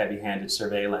kind of heavy-handed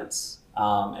surveillance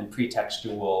and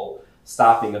pretextual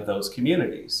stopping of those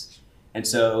communities. And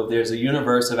so there's a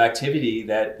universe of activity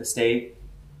that the state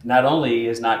not only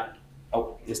is not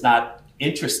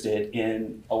interested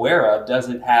in, aware of,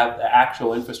 doesn't have the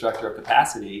actual infrastructure or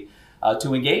capacity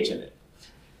to engage in it.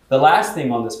 The last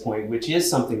thing on this point, which is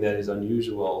something that is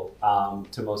unusual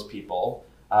to most people,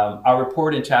 our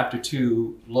report in Chapter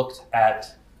 2 looked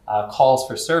at calls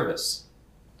for service.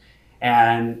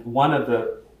 And one of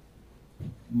the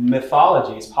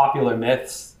mythologies, popular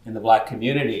myths in the Black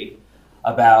community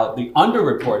about the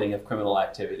underreporting of criminal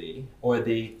activity or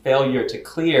the failure to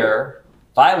clear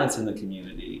violence in the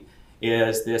community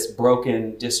is this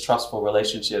broken, distrustful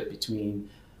relationship between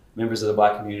members of the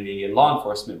Black community and law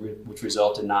enforcement, which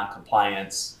result in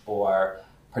non-compliance or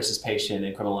participation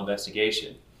in criminal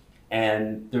investigation.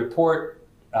 And the report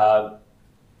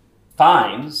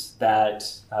finds that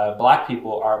Black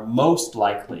people are most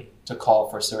likely to call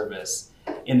for service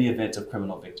in the event of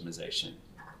criminal victimization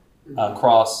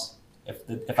across,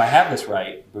 if I have this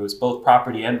right, Bruce, both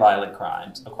property and violent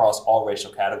crimes across all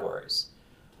racial categories,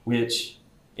 which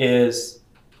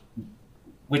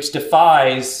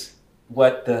defies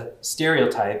what the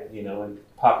stereotype, in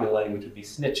popular language would be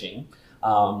snitching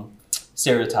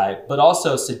stereotype, but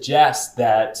also suggests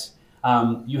that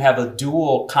you have a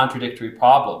dual contradictory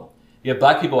problem. You have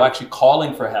Black people actually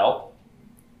calling for help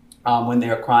when they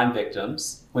are crime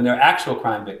victims, when they're actual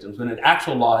crime victims, when an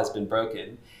actual law has been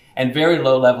broken, and very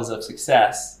low levels of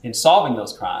success in solving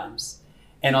those crimes.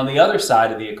 And on the other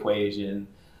side of the equation,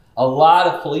 a lot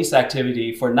of police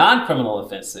activity for non-criminal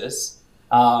offenses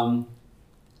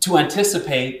to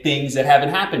anticipate things that haven't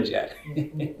happened yet.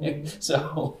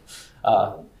 So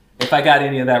if I got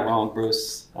any of that wrong,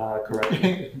 Bruce, correct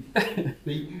me.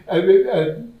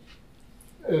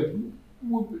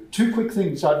 Two quick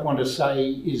things I'd want to say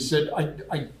is that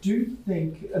I do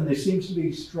think, and there seems to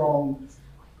be strong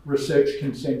research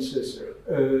consensus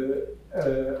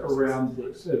around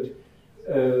this, that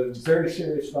very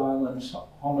serious violence,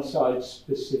 homicides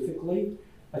specifically,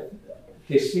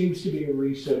 there seems to be a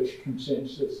research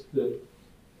consensus that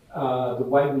the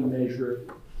way we measure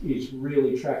it is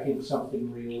really tracking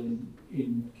something real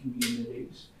in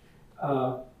communities.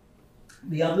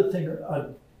 The other thing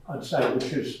I'd say,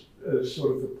 which is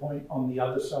sort of a point on the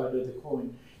other side of the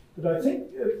coin, but I think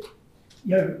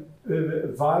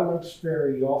violence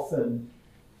very often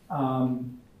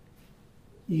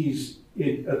is,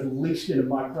 at least in a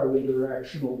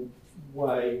micro-interactional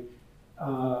way,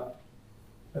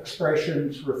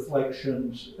 expressions,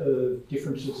 reflections of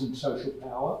differences in social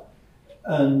power,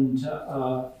 and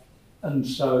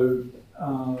so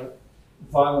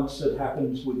violence that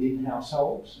happens within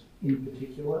households, in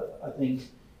particular, I think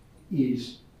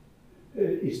is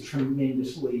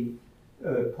tremendously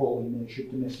poorly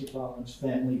measured. Domestic violence,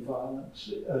 family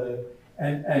violence,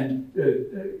 and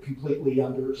completely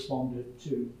under-responded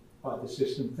to by the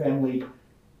system. Family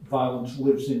violence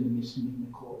lives in the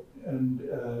misdemeanor court and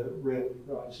rarely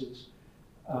rises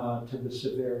to the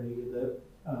severity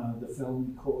of the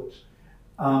felony courts.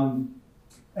 And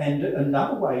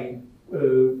another way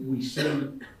we see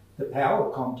the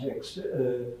power context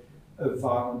of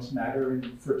violence matter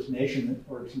for its measurement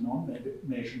or its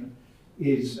non-measurement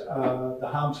is the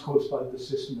harms caused by the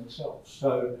system itself.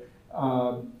 So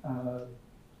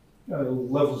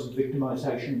levels of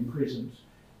victimization in prisons,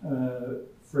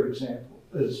 for example,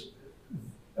 is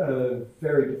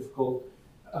very difficult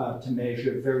to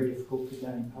measure, very difficult to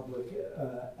gain public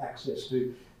access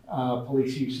to.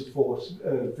 Police use of force,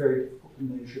 very difficult to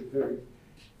measure, very,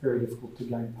 very difficult to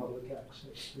gain public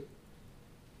access to.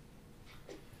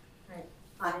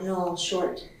 Final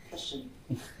short question.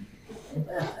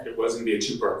 It was going to be a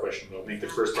two-part question, but I'll make the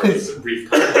first part just a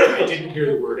brief comment. I didn't hear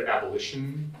the word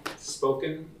abolition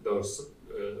spoken. Those,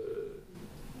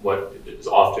 what is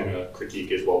often a critique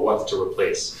is, well, what's to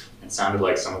replace? It sounded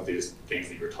like some of these things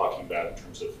that you were talking about in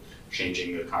terms of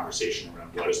changing the conversation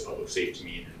around what does public safety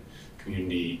mean and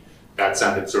community. That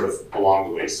sounded sort of along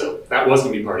the way. So that was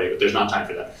going to be part A, but there's not time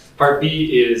for that. Part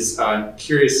B is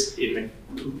curious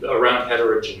around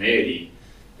heterogeneity.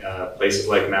 Places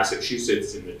like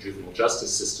Massachusetts in the juvenile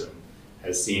justice system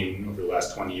has seen over the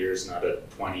last 20 years, not a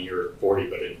 20 or 40,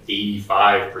 but an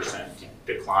 85%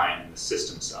 decline in the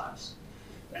system size.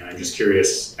 And I'm just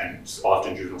curious, and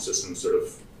often juvenile systems sort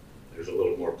of, there's a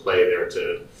little more play there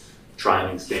to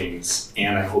try new things,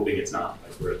 and I'm hoping it's not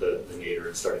like where the nadir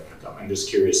is starting to come. I'm just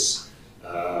curious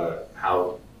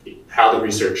how the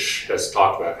research has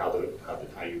talked about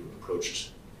how you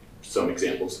approached some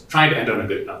examples, trying to end on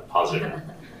a positive note.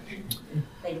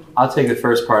 Thank you. I'll take the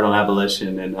first part on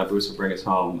abolition, and Bruce will bring us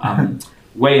home.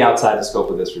 Way outside the scope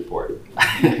of this report.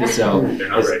 So, they're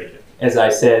not ready yet. As I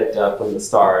said from the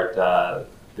start,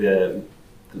 the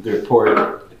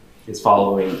report is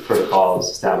following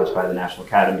protocols established by the national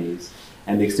academies,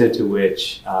 and the extent to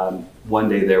which one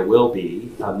day there will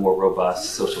be a more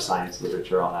robust social science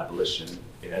literature on abolition,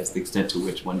 as the extent to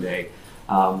which one day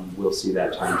we'll see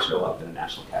that term show up in the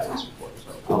national academies report.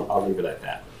 So I'll leave it at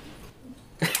that.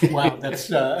 Wow, that's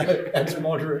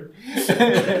moderate.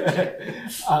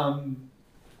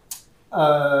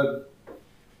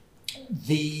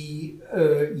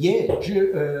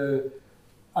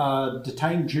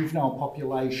 Detained juvenile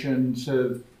populations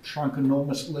have shrunk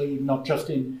enormously, not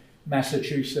just in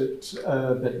Massachusetts,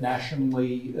 but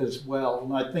nationally as well.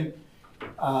 And I think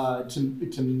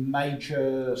it's a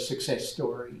major success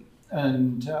story.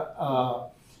 And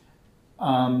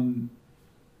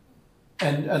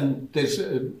there's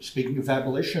speaking of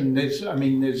abolition, there's a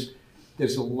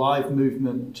live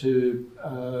movement to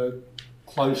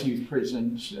close youth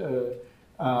prisons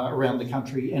around the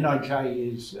country.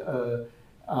 NIJ is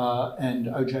and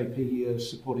OJP is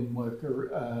supporting work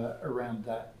around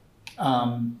that.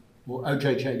 Well,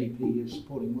 OJJDP is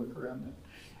supporting work around that,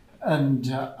 and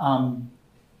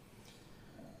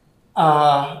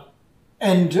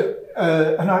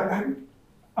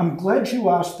I'm glad you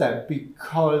asked that,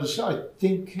 because I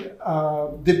think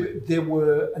there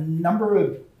were a number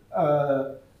of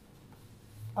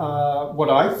what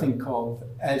I think of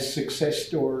as success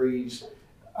stories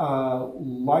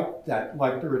like that,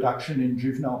 like the reduction in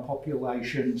juvenile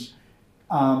populations,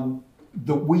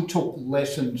 that we took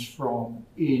lessons from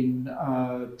in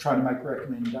trying to make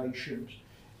recommendations.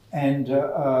 And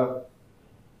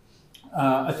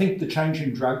I think the change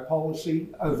in drug policy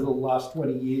over the last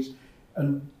 20 years,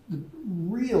 and the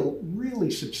really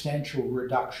substantial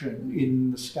reduction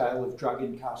in the scale of drug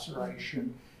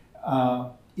incarceration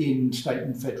in state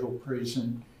and federal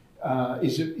prison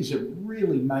is a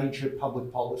really major public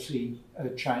policy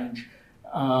change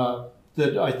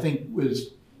that I think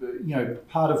was,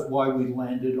 part of why we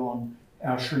landed on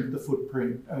our shrink the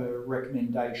footprint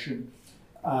recommendation.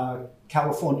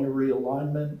 California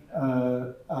realignment,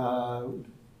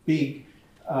 big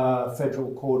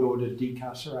federal court ordered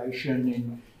decarceration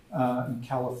in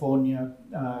California,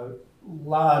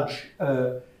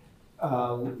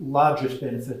 largest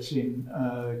benefits in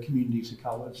communities of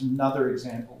colour. It's another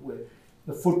example where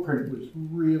the footprint was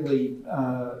really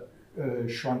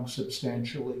shrunk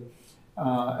substantially,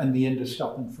 and the end of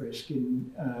stop and frisk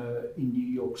in New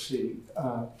York City,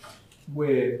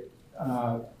 where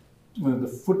the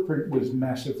footprint was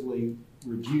massively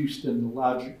reduced and the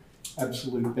large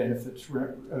absolute benefits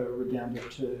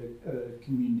redounded to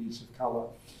communities of colour.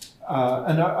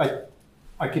 And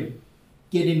I could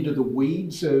get into the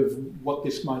weeds of what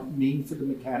this might mean for the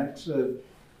mechanics of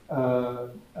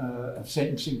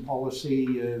sentencing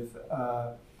policy, of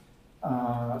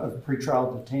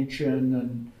pretrial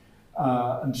detention,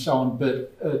 and so on.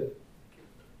 But at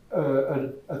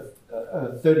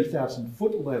a 30,000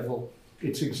 foot level,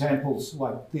 it's examples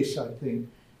like this, I think,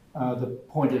 that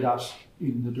pointed us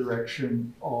in the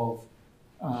direction of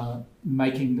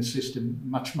making the system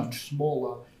much, much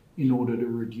smaller in order to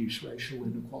reduce racial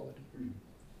inequality.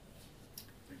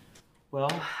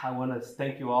 Well, I want to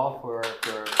thank you all for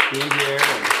being here.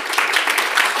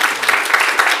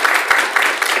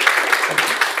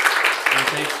 And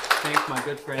thank my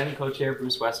good friend, co-chair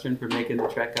Bruce Western, for making the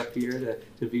trek up here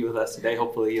to be with us today.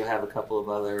 Hopefully you'll have a couple of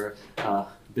other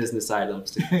business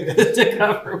items to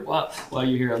cover while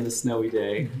you're here on this snowy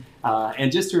day. And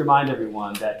just to remind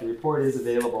everyone that the report is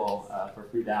available for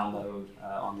free download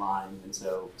online. And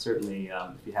so certainly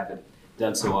if you haven't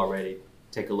done so already,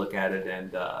 take a look at it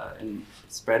and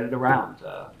spread it around.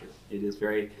 It is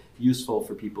very useful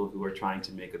for people who are trying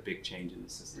to make a big change in the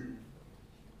system.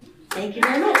 Thank you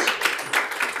very much.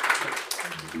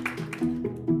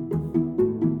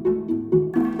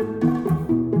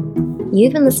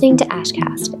 You've been listening to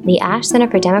AshCast, the Ash Center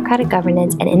for Democratic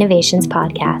Governance and Innovation's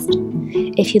podcast.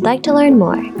 If you'd like to learn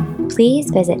more,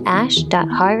 please visit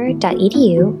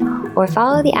ash.harvard.edu or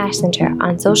follow the Ash Center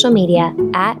on social media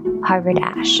at Harvard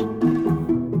Ash.